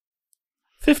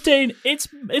 15.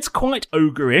 It's quite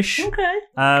ogre-ish. Okay.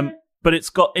 But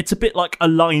it's a bit like a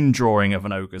line drawing of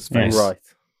an ogre's face. Right.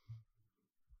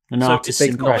 An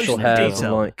Big facial hair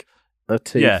and like a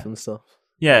teeth and stuff.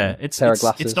 Yeah, it's not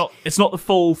the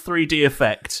full 3D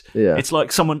effect. Yeah. It's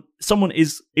like someone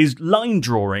is line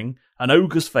drawing an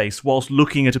ogre's face whilst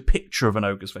looking at a picture of an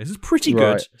ogre's face. It's pretty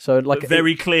good. Right. So like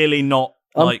very clearly not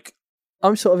like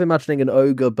I'm sort of imagining an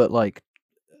ogre but like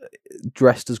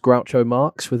dressed as Groucho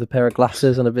Marx with a pair of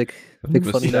glasses and a big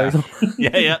funny nose.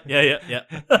 Yeah.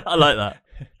 I like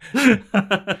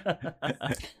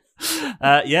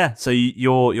that. So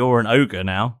you're an ogre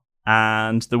now,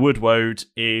 and the Woodwode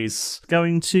is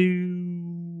going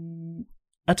to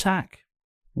attack.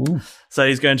 Ooh. So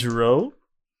he's going to roll.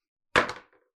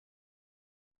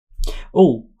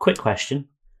 Oh, quick question.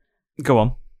 Go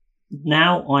on.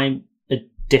 Now I'm a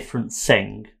different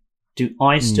thing. Do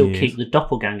I still keep the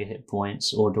doppelganger hit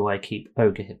points, or do I keep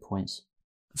ogre hit points?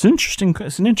 It's an interesting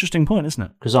point, isn't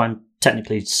it? Because I'm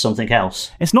technically something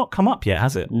else. It's not come up yet,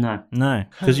 has it? No,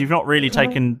 because you've not really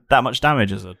taken that much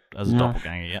damage as a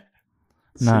doppelganger yet.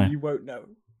 So you won't know.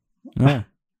 No.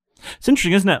 It's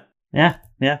interesting, isn't it? Yeah.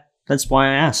 That's why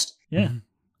I asked. Yeah.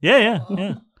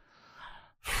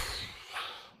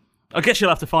 I guess you'll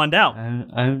have to find out.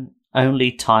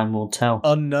 Only time will tell.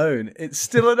 Unknown. It's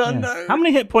still an unknown. How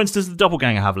many hit points does the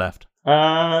doppelganger have left?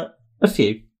 A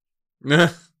few.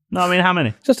 No, I mean, how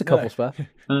many? Just a couple spare.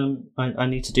 I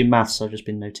need to do maths, so I've just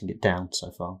been noting it down so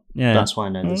far. Yeah. That's why I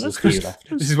know there's a few left.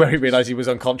 This is where he realised he was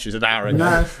unconscious an hour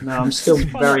ago. No, I'm still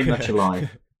very much alive.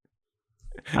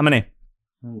 How many?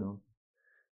 Hang on.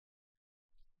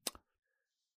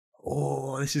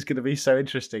 Oh, this is going to be so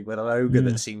interesting when an ogre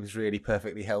that seems really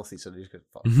perfectly healthy suddenly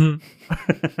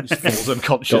just falls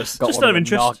unconscious. Got Just one out of them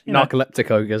interest, you know. narcoleptic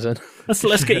ogres in.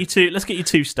 Let's get you two. Let's get you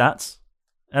two stats,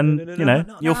 and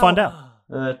you'll find out.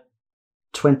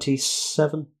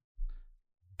 27.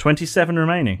 27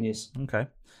 remaining. Yes. Okay.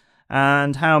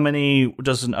 And how many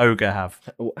does an ogre have?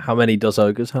 How many does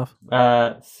ogres have?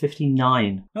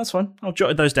 59. That's fine. I'll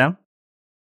jot those down.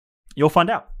 You'll find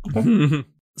out.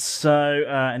 So,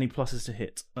 any pluses to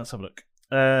hit? Let's have a look.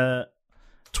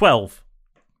 12.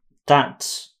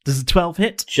 That Does a 12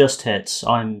 hit? just hits.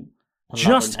 I'm 11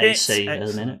 Just hits. AC at the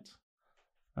Excellent.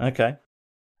 minute. Okay.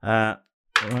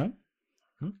 1,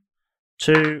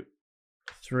 2,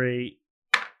 3,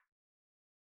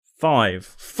 5.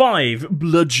 5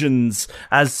 bludgeons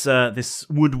as this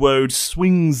woodwode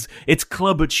swings its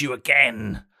club at you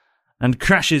again and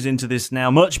crashes into this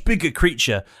now much bigger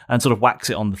creature and sort of whacks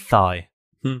it on the thigh.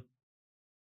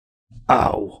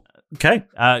 Ow. Okay.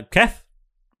 Keth?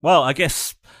 Well, I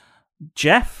guess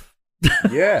Jeff?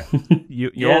 Yeah.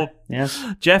 You're Yes.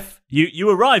 Jeff, you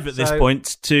arrive at this So-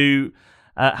 point to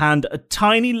hand a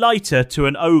tiny lighter to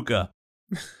an ogre.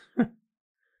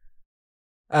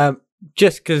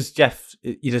 Just because Jeff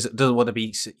doesn't want to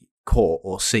be caught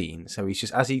or seen, so he's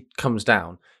just, as he comes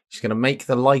down, he's going to make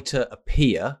the lighter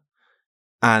appear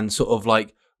and sort of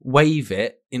like wave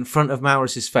it in front of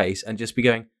Maurus's face and just be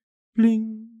going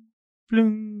bling,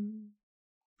 bling,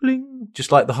 bling,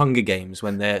 just like the Hunger Games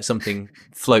when something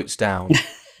floats down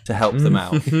to help them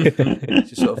out.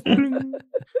 Just sort of bling,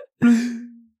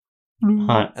 bling, bling,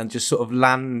 Right. and just sort of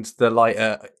land the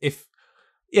lighter. If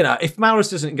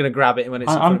Maurus isn't going to grab it when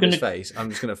it's in front of his face, I'm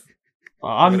just going to.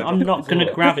 I'm not going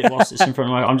to grab it whilst it's in front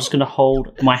of me. I'm just going to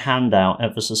hold my hand out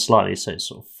ever so slightly so it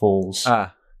sort of falls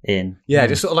in. Yeah,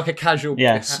 just sort of like a casual.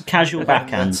 Yes, casual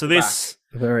backhand. So this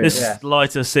Very this Yeah.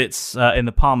 lighter sits in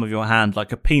the palm of your hand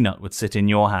like a peanut would sit in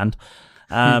your hand.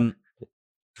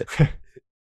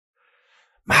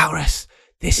 Maurus,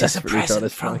 this is a Desperately trying to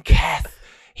present from strike. Keth.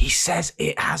 He says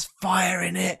it has fire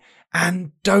in it,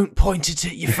 and don't point it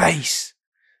at your face.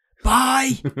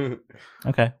 Bye.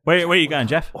 Okay. Where are you going,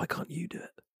 Jeff? Why can't you do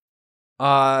it?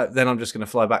 Then I'm just going to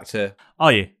fly back to.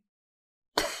 Are you?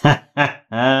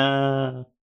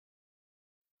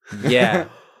 Yeah,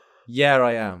 yeah,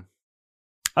 I am.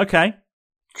 Okay.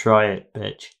 Try it,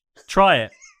 bitch. Try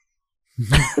it.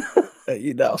 Are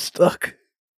you now stuck?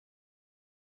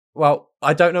 Well,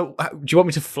 I don't know. Do you want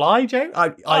me to fly, Joe?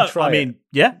 I try. I mean,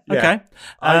 yeah. Yeah. Okay.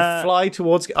 I fly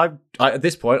towards. I at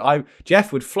this point,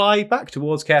 Jeff would fly back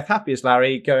towards Keth, happy as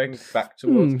Larry, going back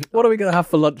towards. What are we going to have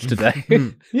for lunch today?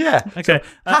 Yeah. Okay.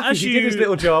 Happy As he did his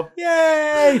little job.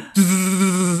 Yay!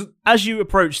 As you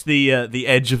approach the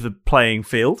edge of the playing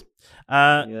field,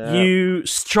 you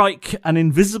strike an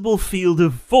invisible field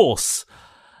of force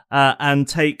and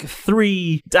take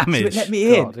 3 So damage. it let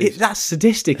me in. God, he's- That's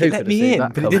sadistic. Who It let could've me seen in,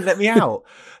 that but it didn't let me out.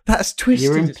 That's twisted.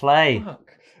 You're in as play.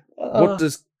 fuck. What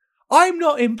does I'm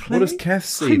not in play. what does Keth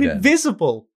see I'm then?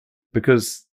 invisible.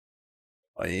 Because,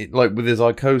 like with his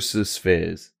Icosa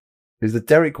spheres, is the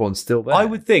Derek one still there? I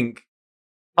would think.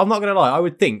 I'm not going to lie. I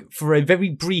would think for a very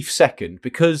brief second,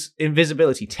 because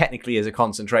invisibility technically is a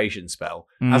concentration spell.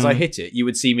 As I hit it, you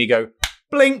would see me go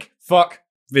blink, fuck,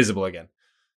 visible again.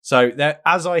 So there,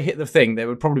 as I hit the thing, there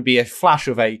would probably be a flash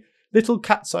of a little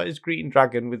cat-sized green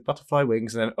dragon with butterfly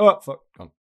wings, and then fuck,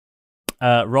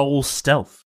 gone. Roll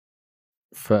stealth.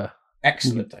 Fair.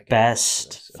 Excellent. I guess.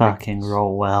 Best fucking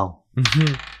roll well.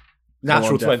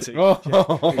 Natural Come on,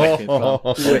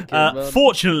 20. Wicked, man.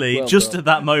 Fortunately, Well just done. at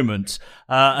that moment,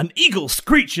 an eagle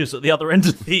screeches at the other end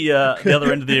of the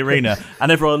other end of the arena,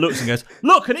 and everyone looks and goes,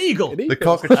 "Look, an eagle!" the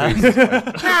cockatrice.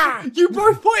 You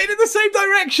both pointed in the same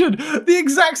direction, the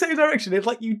exact same direction. It's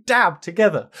like you dab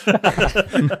together.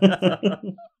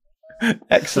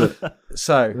 Excellent.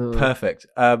 So perfect.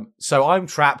 So I'm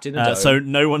trapped in a dome. So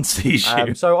no one sees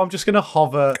you. So I'm just going to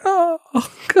hover Oh,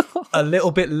 God. a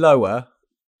little bit lower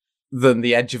than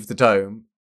the edge of the dome,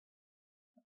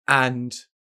 and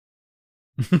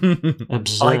I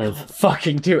Observe. can't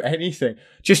fucking do anything.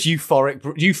 Just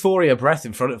euphoria breath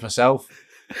in front of myself.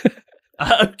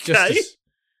 Okay. Just as-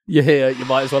 You're here. You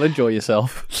might as well enjoy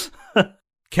yourself.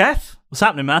 Keth, what's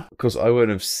happening, man? Of course, I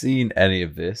wouldn't have seen any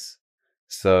of this.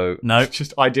 So No.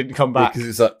 just I didn't come back. because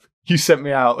it's like You sent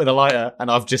me out with a lighter,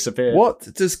 and I've disappeared. What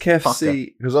does Kev Fucker.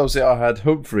 see? Because obviously I had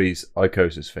Humphrey's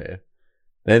icososphere,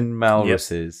 then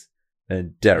Malrus's,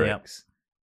 then Derek's.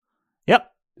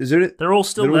 Yep. Is there? They're all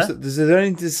still there. Is there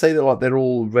anything to say that like they're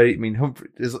all ready? I mean, Humphrey,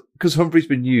 because Humphrey's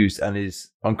been used and is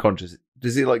unconscious.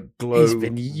 Does he like glow? He's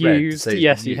been red to used. say he's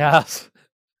Yes, been he used? has.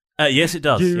 Yes, it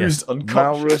does. Used,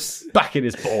 unconscious, Malrus back in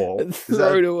his ball.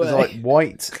 Thrown away. Is like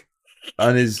white,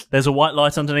 and is There's a white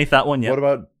light underneath that one. Yeah. what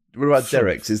about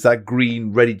Derek's? Is that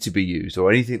green ready to be used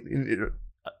or anything?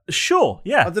 Sure.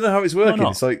 Yeah. I don't know how it's working.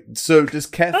 not? It's like so. Does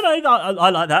Kev? No, I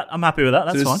like that. I'm happy with that.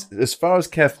 That's so fine. as far as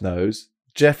Kev knows,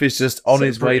 Jeff is just on So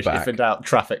his way British, back. If in doubt,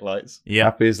 traffic lights. Yeah.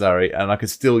 Happy as Larry, and I can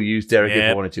still use Derek if I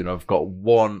Yep. wanted to, and I've got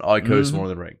one Icos more in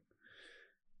the ring.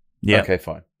 Yeah. Okay,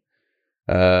 fine.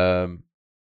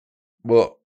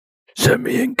 Well, Send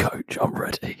me in, coach. I'm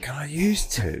ready. can I use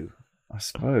two? I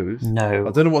suppose. No.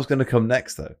 I don't know what's going to come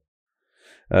next, though.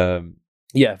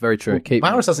 Yeah, very true. Keep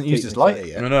Maris hasn't used his lighter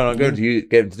yet. No, I'm going to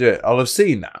get him to do it. I'll have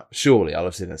seen that. Surely I'll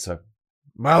have seen it. So,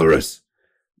 Malrus,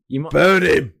 You might. burn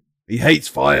him. He hates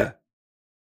fire.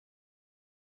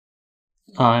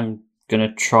 I'm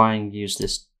gonna try and use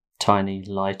this tiny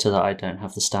lighter that I don't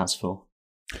have the stats for.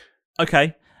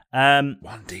 Okay.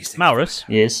 1d6. Maurus,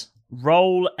 Yes.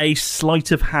 roll a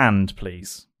sleight of hand,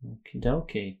 please. Okie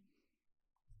dokie.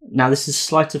 Now this is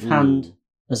sleight of hand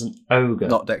as an ogre.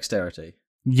 Not dexterity.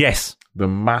 Yes. The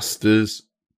masters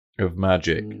of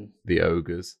magic, the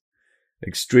ogres,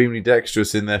 extremely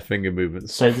dexterous in their finger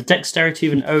movements. So the dexterity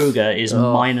of an ogre is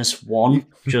Oh. -1.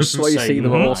 Just That's why you so see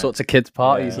them at know. all sorts of kids'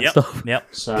 parties and Yep. stuff. Yep.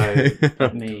 So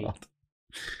let me. God.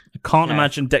 I can't Okay.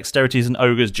 imagine dexterity is an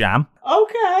ogre's jam.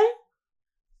 Okay.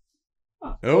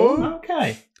 Oh,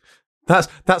 Okay.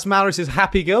 That's Maris's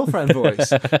happy girlfriend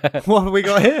voice. What have we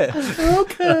got here?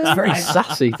 It's very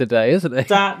sassy today, isn't it?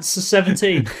 That's a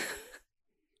 17.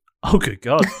 Oh, good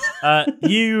God.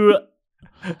 You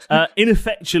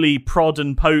ineffectually prod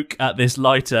and poke at this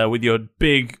lighter with your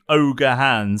big ogre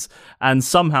hands and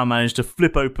somehow manage to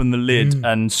flip open the lid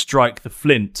and strike the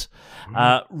flint.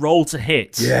 Roll to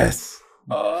hit. yes.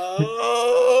 Come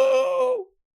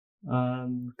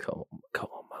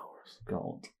on, Maurus.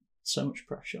 God. So much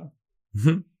pressure.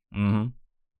 Mm-hmm.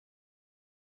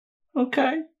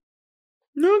 Okay.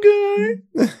 Okay.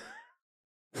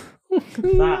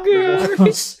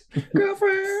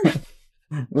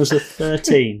 That was a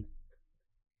 13.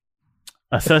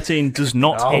 A 13 does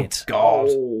not hit. God.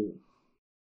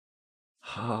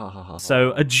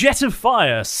 So a jet of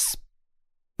fire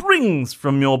springs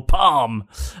from your palm,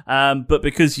 but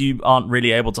because you aren't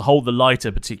really able to hold the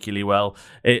lighter particularly well,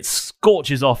 it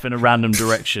scorches off in a random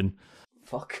direction.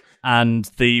 Fuck. And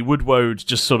the woodwode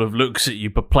just sort of looks at you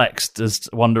perplexed, as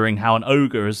wondering how an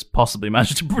ogre has possibly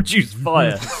managed to produce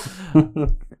fire.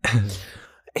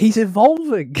 He's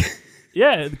evolving.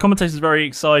 Yeah, the commentator's very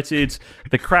excited.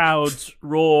 The crowd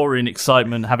roar in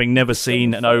excitement, having never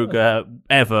seen an ogre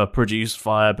ever produce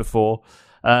fire before.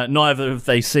 Neither have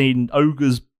they seen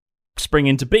ogres spring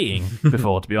into being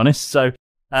before, to be honest. So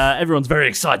everyone's very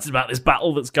excited about this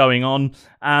battle that's going on.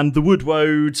 And the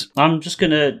woodwode... I'm just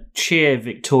going to cheer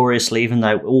victoriously, even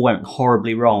though it all went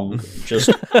horribly wrong. Just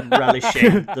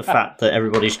relishing the fact that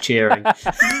everybody's cheering.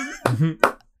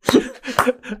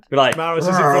 Like, Maris is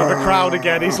in front of the crowd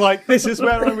again. He's like, this is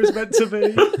where I was meant to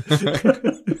be.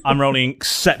 I'm rolling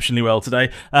exceptionally well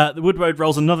today. The woodwode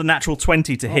rolls another natural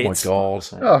 20 to hit. Oh my God.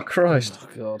 Oh, Christ. Oh,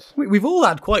 God. We've all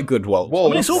had quite good wolves. I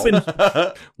mean, it's all been...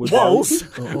 Wolves?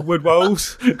 Wood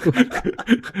wolves.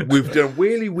 We've done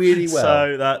really, really well.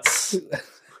 So that's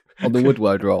On the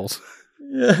woodwode rolls.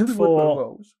 Yeah, the Four. wood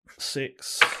wolves.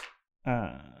 6,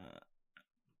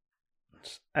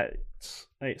 8.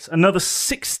 It's another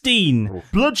 16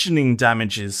 bludgeoning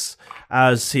damages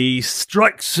as he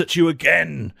strikes at you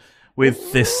again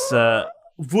with this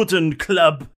wooden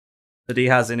club that he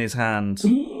has in his hand.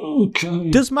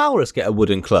 Does Malrus get a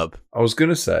wooden club? I was going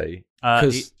to say,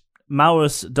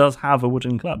 Maurus does have a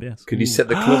wooden club, yes. could you set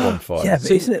the club on fire? Yeah, but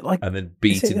isn't it like... and then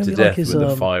beat is it him gonna to be like death his, with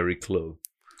a fiery club.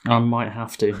 I might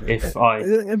have to if I. Is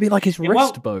it going to be like his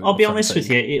wrist bone? I'll be or honest with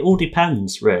something? you. It all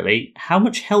depends, really. How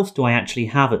much health do I actually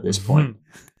have at this point?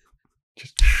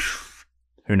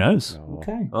 Who knows?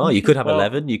 Okay. Oh, you could have Well,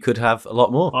 11. You could have a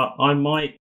lot more. I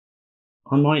might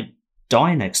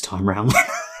die next time round.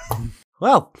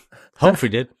 Well, Humphrey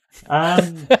did. Is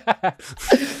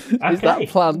that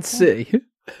plan C?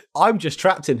 I'm just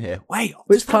trapped in here. Wait,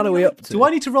 Which plan are we up to? do I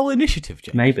need to roll initiative,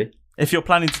 Jake? Maybe. If you're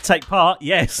planning to take part,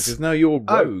 yes. Because now you're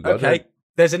rogue. Oh, okay.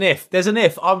 There's an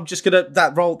if. I'm just gonna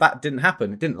that didn't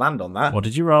happen. It didn't land on that. What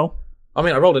did you roll? I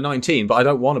mean, I rolled a 19, but I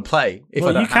don't want to play. If I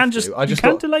Well, don't you can have just to. I just you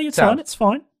can got delay your down. turn. It's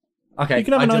fine. Okay, you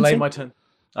can have I a delay 19. my turn.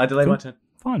 I delayed Cool. my turn.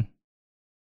 Fine.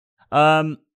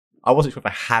 I wasn't sure if I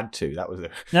had to. That was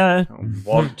it. No. I don't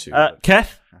want to.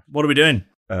 Keth, what are we doing?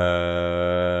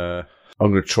 I'm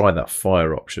going to try that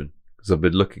fire option because I've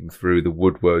been looking through the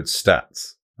Woodward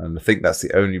stats, and I think that's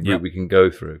the only route we can go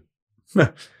through. You're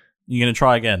going to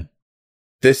try again?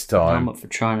 This I'm time, up for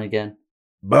trying again.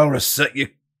 Malrus,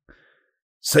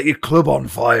 set your club on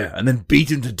fire and then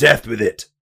beat him to death with it.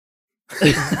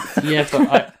 Yeah,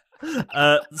 but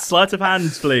I. Sleight of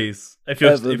hand, please, if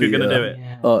you're going to do it.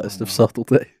 Yeah, Artist of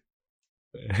subtlety.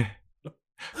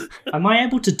 Am I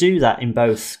able to do that in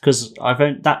both? Because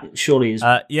that surely is.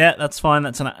 Yeah, that's fine.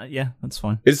 That's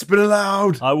fine. It's been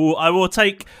allowed. I will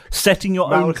take setting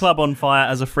your own club on fire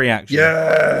as a free action.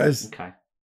 Yes. Okay.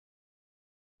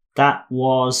 That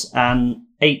was an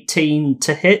 18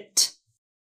 to hit.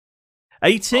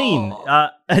 18.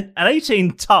 An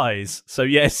 18 ties. So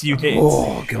yes, you hit.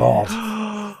 Oh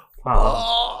God.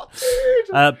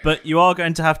 But you are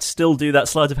going to have to still do that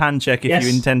sleight of hand check if you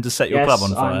intend to set your club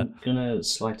on fire. I'm gonna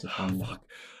sleight of hand. Oh fuck!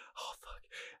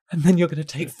 And then you're going to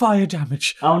take fire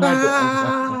damage. Oh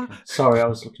no! Okay. Sorry, I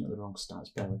was looking at the wrong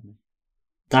stats. Bear with me.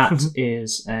 That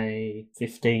is a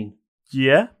 15.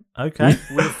 Yeah. Okay.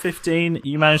 With 15,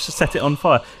 you managed to set it on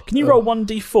fire. Can you roll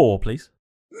 1d4, please?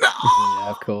 Yeah,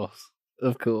 of course.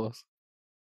 Of course.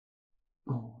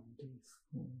 Oh,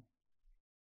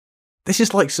 This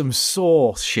is like some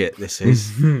Saw shit, this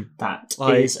is. that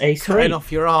Like, is a 3. cutting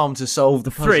off your arm to solve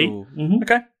the puzzle. 3? Mm-hmm.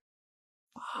 Okay.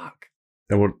 Fuck.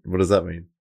 And what does that mean?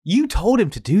 You told him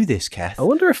to do this, Keth. I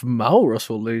wonder if Malrus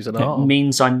will lose an It arm.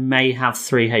 means I may have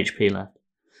 3 HP left.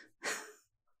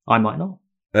 I might not.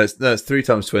 It's 3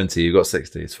 times 20. You've got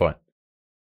 60. It's fine.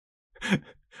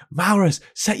 Malrus,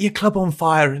 set your club on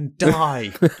fire and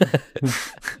die.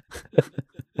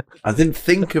 I didn't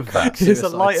think of that. Here's a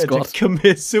lighter to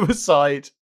commit suicide.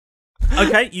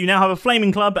 Okay, you now have a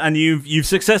flaming club, and you've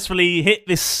successfully hit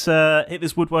this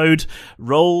Woodwode.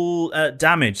 Roll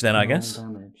damage, then I guess.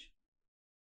 Damage.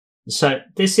 So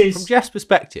this is From Jeff's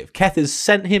perspective, Keth has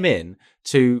sent him in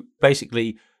to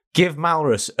basically give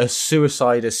Malrus a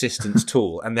suicide assistance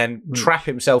tool and then trap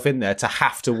himself in there to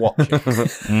have to watch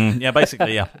it. Yeah,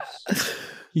 basically, yeah.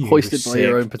 Hoisted by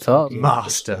your own petard.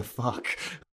 Master, fuck.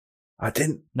 I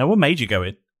didn't. No one made you go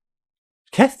in.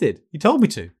 Keth did. He told me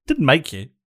to. Didn't make you.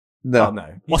 No. Oh,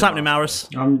 no. What's happening, Maurus?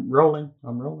 I'm rolling.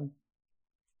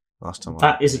 Last time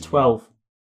That is a 12.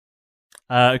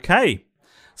 Okay.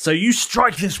 So you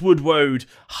strike this Woodwode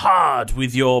hard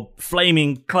with your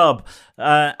flaming club,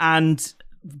 and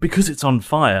because it's on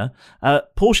fire,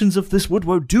 portions of this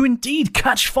Woodwode do indeed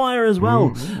catch fire as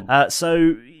well.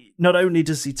 So not only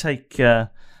does he take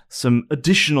some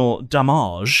additional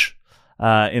damage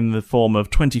in the form of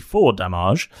 24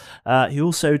 damage,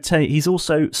 he's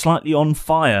also slightly on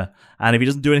fire. And if he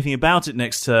doesn't do anything about it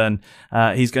next turn,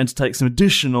 he's going to take some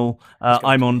additional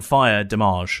I'm on fire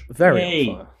damage. Very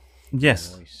on fire.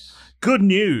 Yes. Good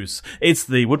news. It's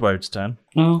the Woodwode's turn.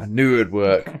 I knew it would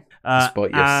work.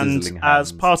 Despite your And sizzling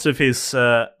hands. as part of his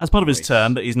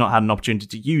turn that he's not had an opportunity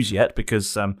to use yet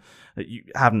because you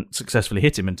haven't successfully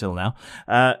hit him until now,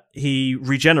 he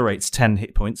regenerates 10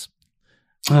 hit points.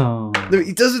 Oh. No,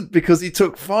 he doesn't because he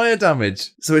took fire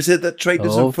damage. So he said that trait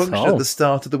doesn't function at the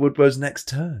start of the Woodwode's next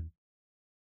turn.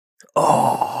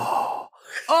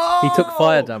 He took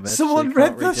fire damage. Someone so he read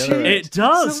can't the regenerate. sheet. It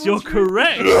does. You're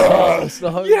correct. Yes,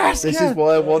 This Keth. is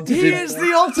why I wanted He him. is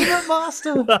the ultimate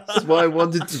master. This is why I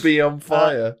wanted to be on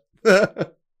fire.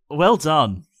 Well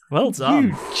done. Well done.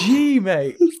 You G,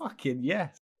 mate. Fucking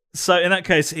yes. So in that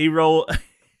case, he rolls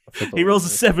a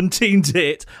 17 to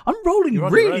hit. I'm rolling You're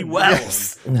on really your own. well.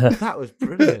 Yes. That was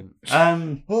brilliant.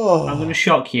 I'm going to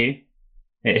shock you.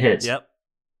 It hits. Yep.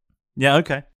 Yeah.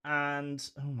 Okay. And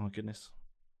oh my goodness.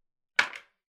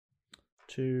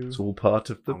 2. It's all part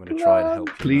of the I'm going to try and help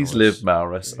you. Please Malrus. live,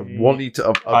 Maurus. I want you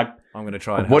to. I'm going to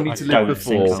try I and want help you to you. live don't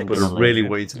think before, I'm but I gonna really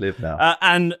live. want you to live now.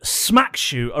 And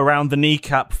smacks you around the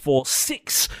kneecap for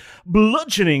 6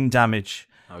 bludgeoning damage.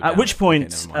 Oh, At damn which it.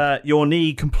 point, Okay, never mind. your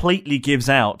knee completely gives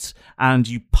out and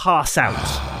you pass out.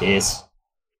 Yes.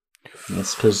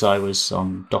 It's because I was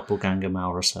on Doppelganger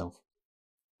Maurus health.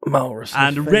 Malrus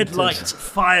And a has red fainted. light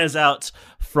fires out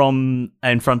from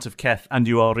in front of Keth, and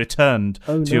you are returned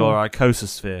Oh, to no. your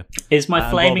icososphere. Is my And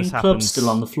while flaming this club happens- still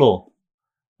on the floor?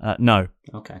 No,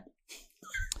 Okay.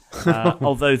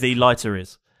 although the lighter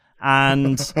is.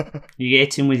 And You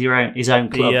hit him with his own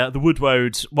club. the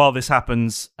Woodwode, while this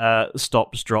happens,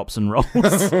 stops, drops, and rolls.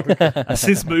 That's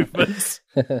his movements.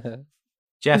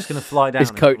 Jeff's going to fly down. His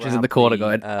and coach is in grab the corner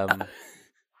going,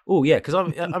 oh, yeah, because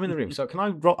I'm in the room. So can I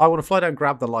want to fly down,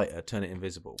 grab the lighter, turn it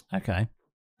invisible. Okay.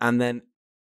 And then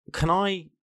can I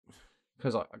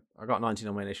because I got 19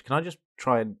 on my initiative, can I just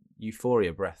try and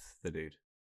Euphoria breath the dude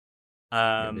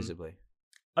visibly?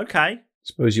 Okay.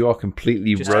 Suppose you are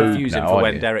completely Just rogue confuse him now, for aren't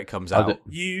when you? Derek comes out.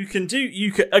 You can do.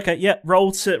 You can. Okay. Yeah.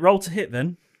 Roll to hit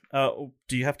then. Do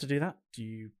you have to do that? Do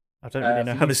you? I don't really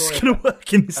know how this is going to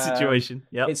work in this situation.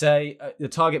 Yeah. It's the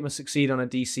target must succeed on a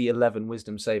DC 11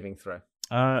 Wisdom saving throw.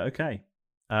 Okay.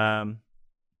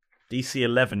 DC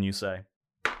 11, you say?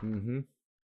 Mm-hmm.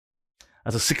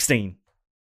 That's a 16.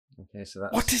 Okay, so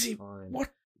that's What is he? fine. What?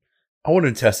 I want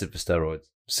him tested for steroids.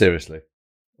 Seriously.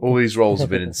 All these rolls have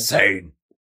been insane.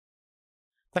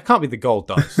 That can't be the gold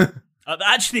dice. That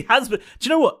actually has been. Do you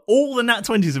know what? All the nat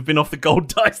 20s have been off the gold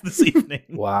dice this evening.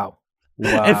 Wow.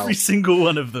 Every single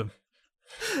one of them.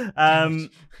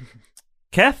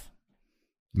 Keth,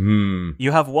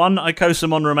 you have one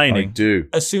Icosamon I remaining. do.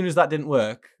 As soon as that didn't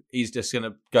work, he's just going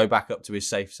to go back up to his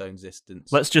safe zone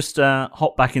distance. Let's just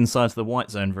hop back inside the white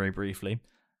zone very briefly.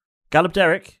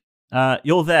 Galabderic,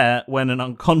 you're there when an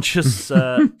unconscious,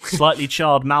 slightly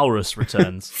charred Malrus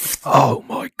returns. Oh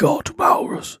my god,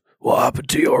 Malrus. What happened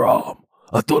to your arm?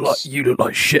 I thought you looked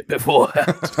like shit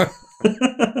beforehand.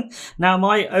 Now, am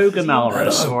I Ogre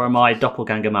Malrus or am I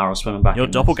Doppelganger Malrus when I'm back? You're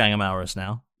in Doppelganger Malrus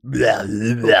now. That's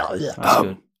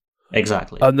good.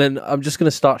 Exactly. And then I'm just going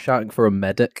to start shouting for a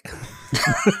medic.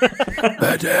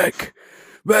 Medic!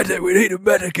 Medic, we need a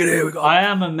medic in here. I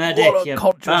am a medic, you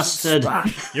bastard.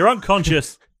 You're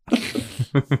unconscious.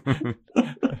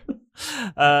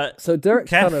 So Derek's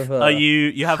Keth, kind of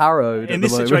you have harrowed in at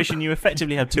this the moment. situation. You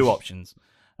effectively have two options: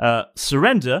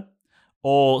 surrender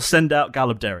or send out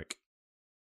Galabderic.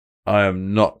 I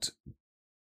am not.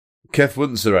 Keth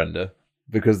wouldn't surrender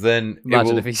because then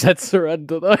Imagine if he said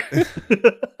surrender, though.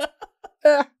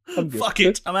 I'm good. Fuck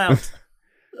it, I'm out.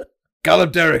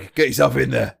 Galabderic, get yourself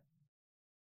in there.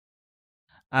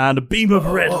 And a beam of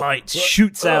red light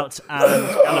shoots out, and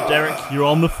Galabderic, you're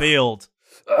on the field.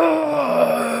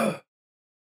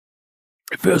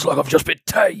 It feels like I've just been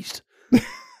tased.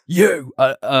 You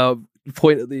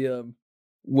point at the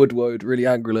woodwode really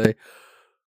angrily.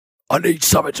 I need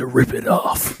something to rip it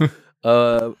off.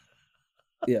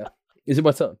 Yeah. Is it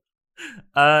my turn?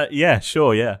 Yeah,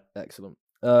 sure, yeah. Excellent.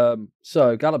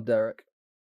 So Galabderic.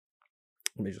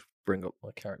 Let me just bring up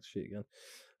my character sheet again.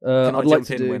 Can I I'd like jump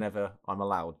to in do... whenever I'm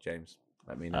allowed, James?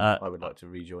 Let me know. I would like to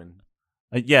rejoin.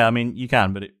 Yeah, I mean, you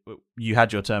can, but you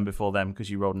had your turn before them because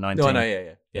you rolled 19. No, I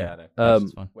know, yeah, I know.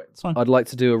 It's fine. I'd like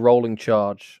to do a rolling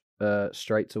charge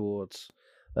straight towards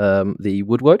the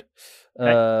woodwode.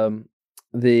 Okay.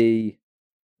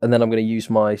 And then I'm going to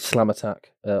use my slam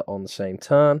attack on the same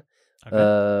turn,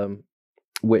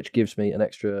 which gives me an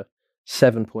extra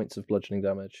 7 points of bludgeoning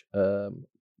damage.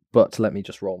 But let me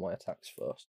just roll my attacks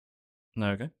first.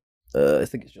 Okay. I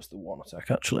think it's just the one attack,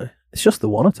 actually. It's just the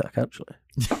one attack, actually.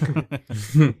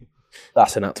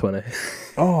 That's a nat 20.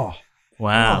 Oh.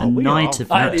 Wow. A night of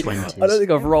nat 20s. I don't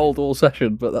think I've rolled all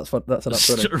session, but that's fun. That's a nat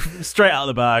 20. Straight out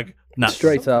of the bag.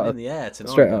 Straight out in the air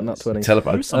tonight. Straight out nat 20.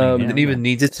 Didn't even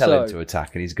need to tell him to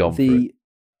attack, and he's gone for it.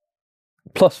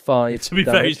 Plus 5. To be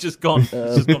fair, he's just gone.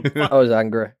 I was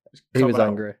angry. He was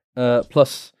angry.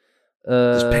 Plus.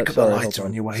 Just pick up the lighter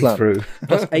on your way through.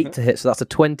 Plus 8 to hit, so that's a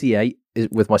 28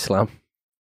 with my slam.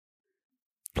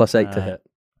 Plus 8 to hit.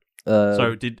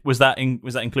 So was that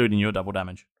including your double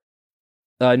damage?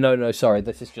 No, sorry.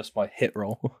 This is just my hit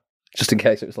roll. Just in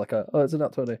case it was like it's a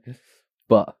nat 20.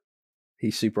 But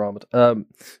he's super armored.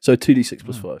 So 2d6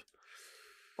 plus 5.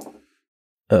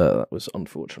 That was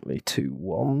unfortunately 2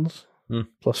 1s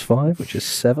plus 5, which is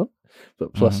 7.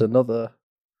 But plus another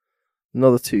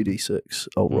 2d6.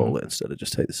 I'll roll it instead of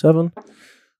just take the 7.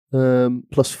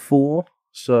 Plus 4.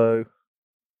 So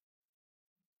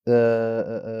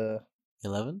 11?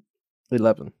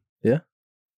 11. Yeah.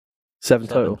 7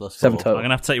 total. plus 7 4. total. I'm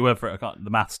gonna have to take your word for it. The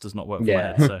maths does not work for my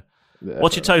Yeah. head. So, Yeah,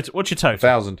 what's your total?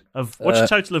 1,000. What's your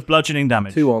total of bludgeoning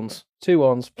damage? 2 1s. 2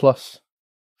 1s plus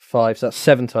 5. So that's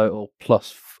 7 total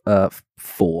plus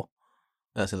 4.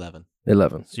 That's 11.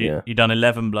 11. So yeah. you've done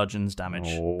 11 bludgeons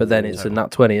damage. But then it's a nat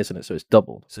 20, isn't it? So it's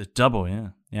doubled. So it's double, yeah.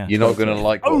 You're not going to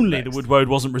like what Only next. the woodwode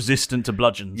wasn't resistant to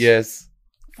bludgeons. Yes.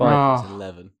 Fine. It's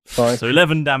 11. Fine. So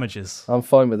 11 damages. I'm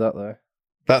fine with that, though.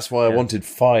 That's why I wanted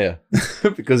fire,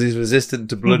 because he's resistant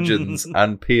to bludgeons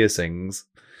and piercings.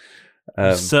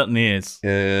 He certainly is.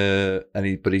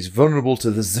 But he's vulnerable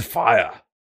to the Zephyr.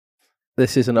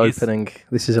 This is an opening.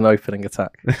 This is an opening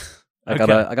attack. I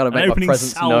gotta make my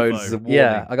presence known.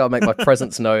 Yeah, I gotta make my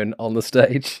presence known on the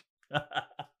stage.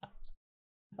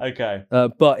 Okay.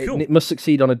 But Cool. it must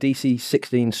succeed on a DC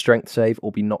 16 strength save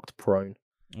or be knocked prone.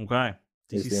 Okay.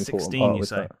 Is DC the important 16, part you with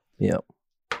say? that. Yeah.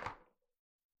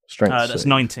 Strength That's save.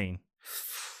 19.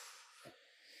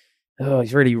 Oh,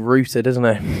 he's really rooted, isn't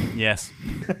he? Yes.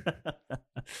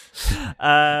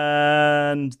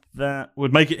 And that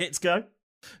would make it its go.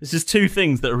 This is two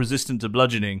things that are resistant to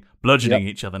bludgeoning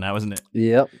each other now, isn't it?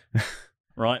 Yep.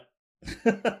 Right.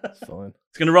 That's fine.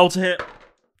 It's going to roll to hit.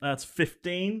 That's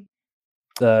 15.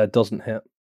 Doesn't hit.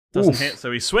 Doesn't hit,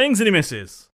 so he swings and he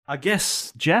misses. I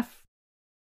guess, Jeff?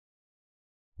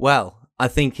 Well, I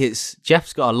think it's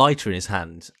Jeff's got a lighter in his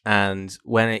hand, and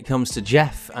when it comes to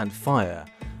Jeff and fire,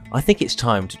 I think it's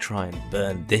time to try and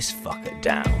burn this fucker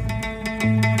down.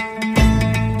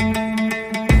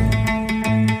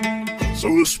 So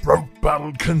the sprout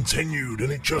battle continued,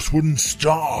 and it just wouldn't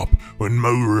stop. When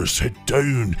Maurus hit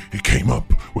down, he came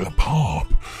up with a pop.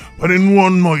 But in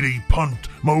one mighty punt,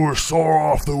 Maurus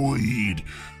saw off the weed.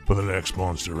 But the next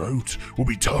monster out will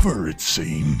be tougher, it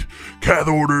seemed. Kath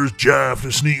orders Jeff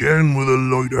to sneak in with a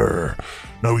lighter.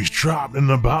 Now he's trapped in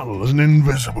the battle as an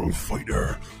invisible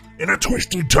fighter. In a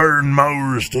twisted turn,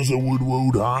 Maurus does a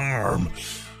woodwode arm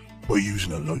by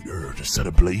using a lighter to set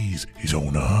ablaze his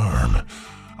own arm.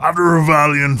 After a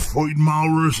valiant fight,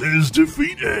 Maurus is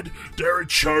defeated. Derek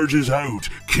charges out,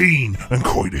 keen and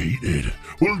quite heated.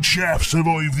 Will Jeff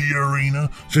survive the arena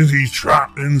since he's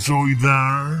trapped inside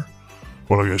there?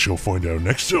 Well, I guess you'll find out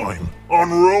next time on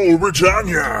Roll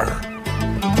Britannia.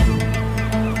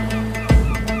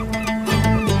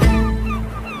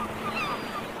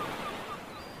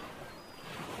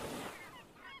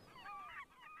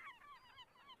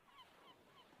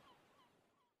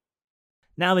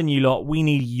 Now then, you lot, we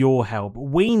need your help.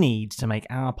 We need to make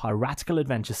our piratical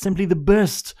adventure simply the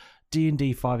best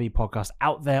D&D 5e podcast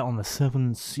out there on the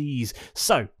 7 seas.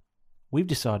 So, we've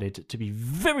decided to be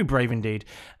very brave indeed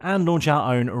and launch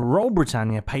our own Roll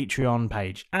Britannia Patreon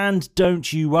page. And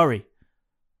don't you worry.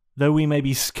 Though we may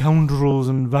be scoundrels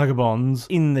and vagabonds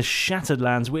in the Shattered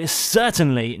Lands, we're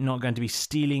certainly not going to be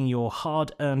stealing your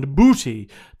hard-earned booty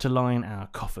to line our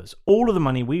coffers. All of the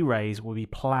money we raise will be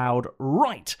ploughed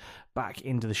right back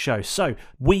into the show, so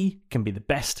we can be the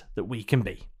best that we can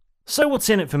be. So what's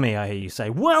in it for me, I hear you say?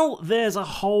 Well, there's a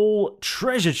whole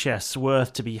treasure chest's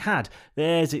worth to be had.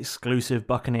 There's exclusive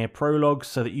Buccaneer prologues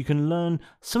so that you can learn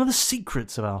some of the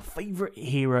secrets of our favourite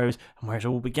heroes and where it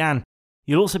all began.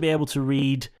 You'll also be able to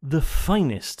read the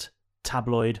finest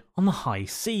tabloid on the high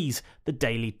seas, the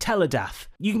Daily Teledath.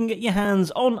 You can get your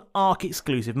hands on ARC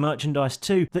exclusive merchandise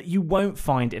too that you won't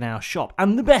find in our shop.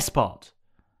 And the best part,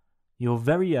 your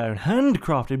very own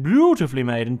handcrafted, beautifully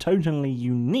made and totally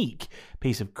unique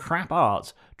piece of crap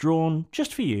art drawn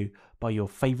just for you by your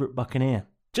favourite Buccaneer.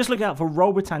 Just look out for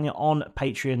Roll Britannia on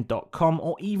patreon.com,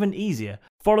 or even easier,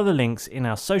 follow the links in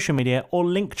our social media or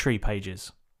Linktree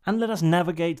pages and let us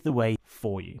navigate the way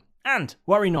for you. And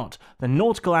worry not, the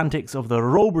nautical antics of the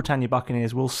Roll Britannia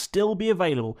Buccaneers will still be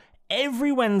available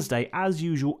every Wednesday as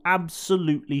usual,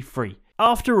 absolutely free.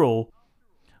 After all,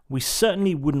 we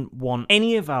certainly wouldn't want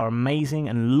any of our amazing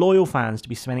and loyal fans to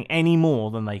be spending any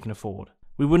more than they can afford.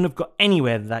 We wouldn't have got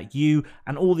anywhere without you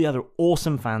and all the other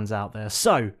awesome fans out there.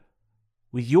 So,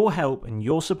 with your help and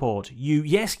your support, you,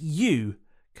 yes, you,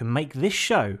 can make this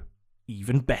show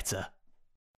even better.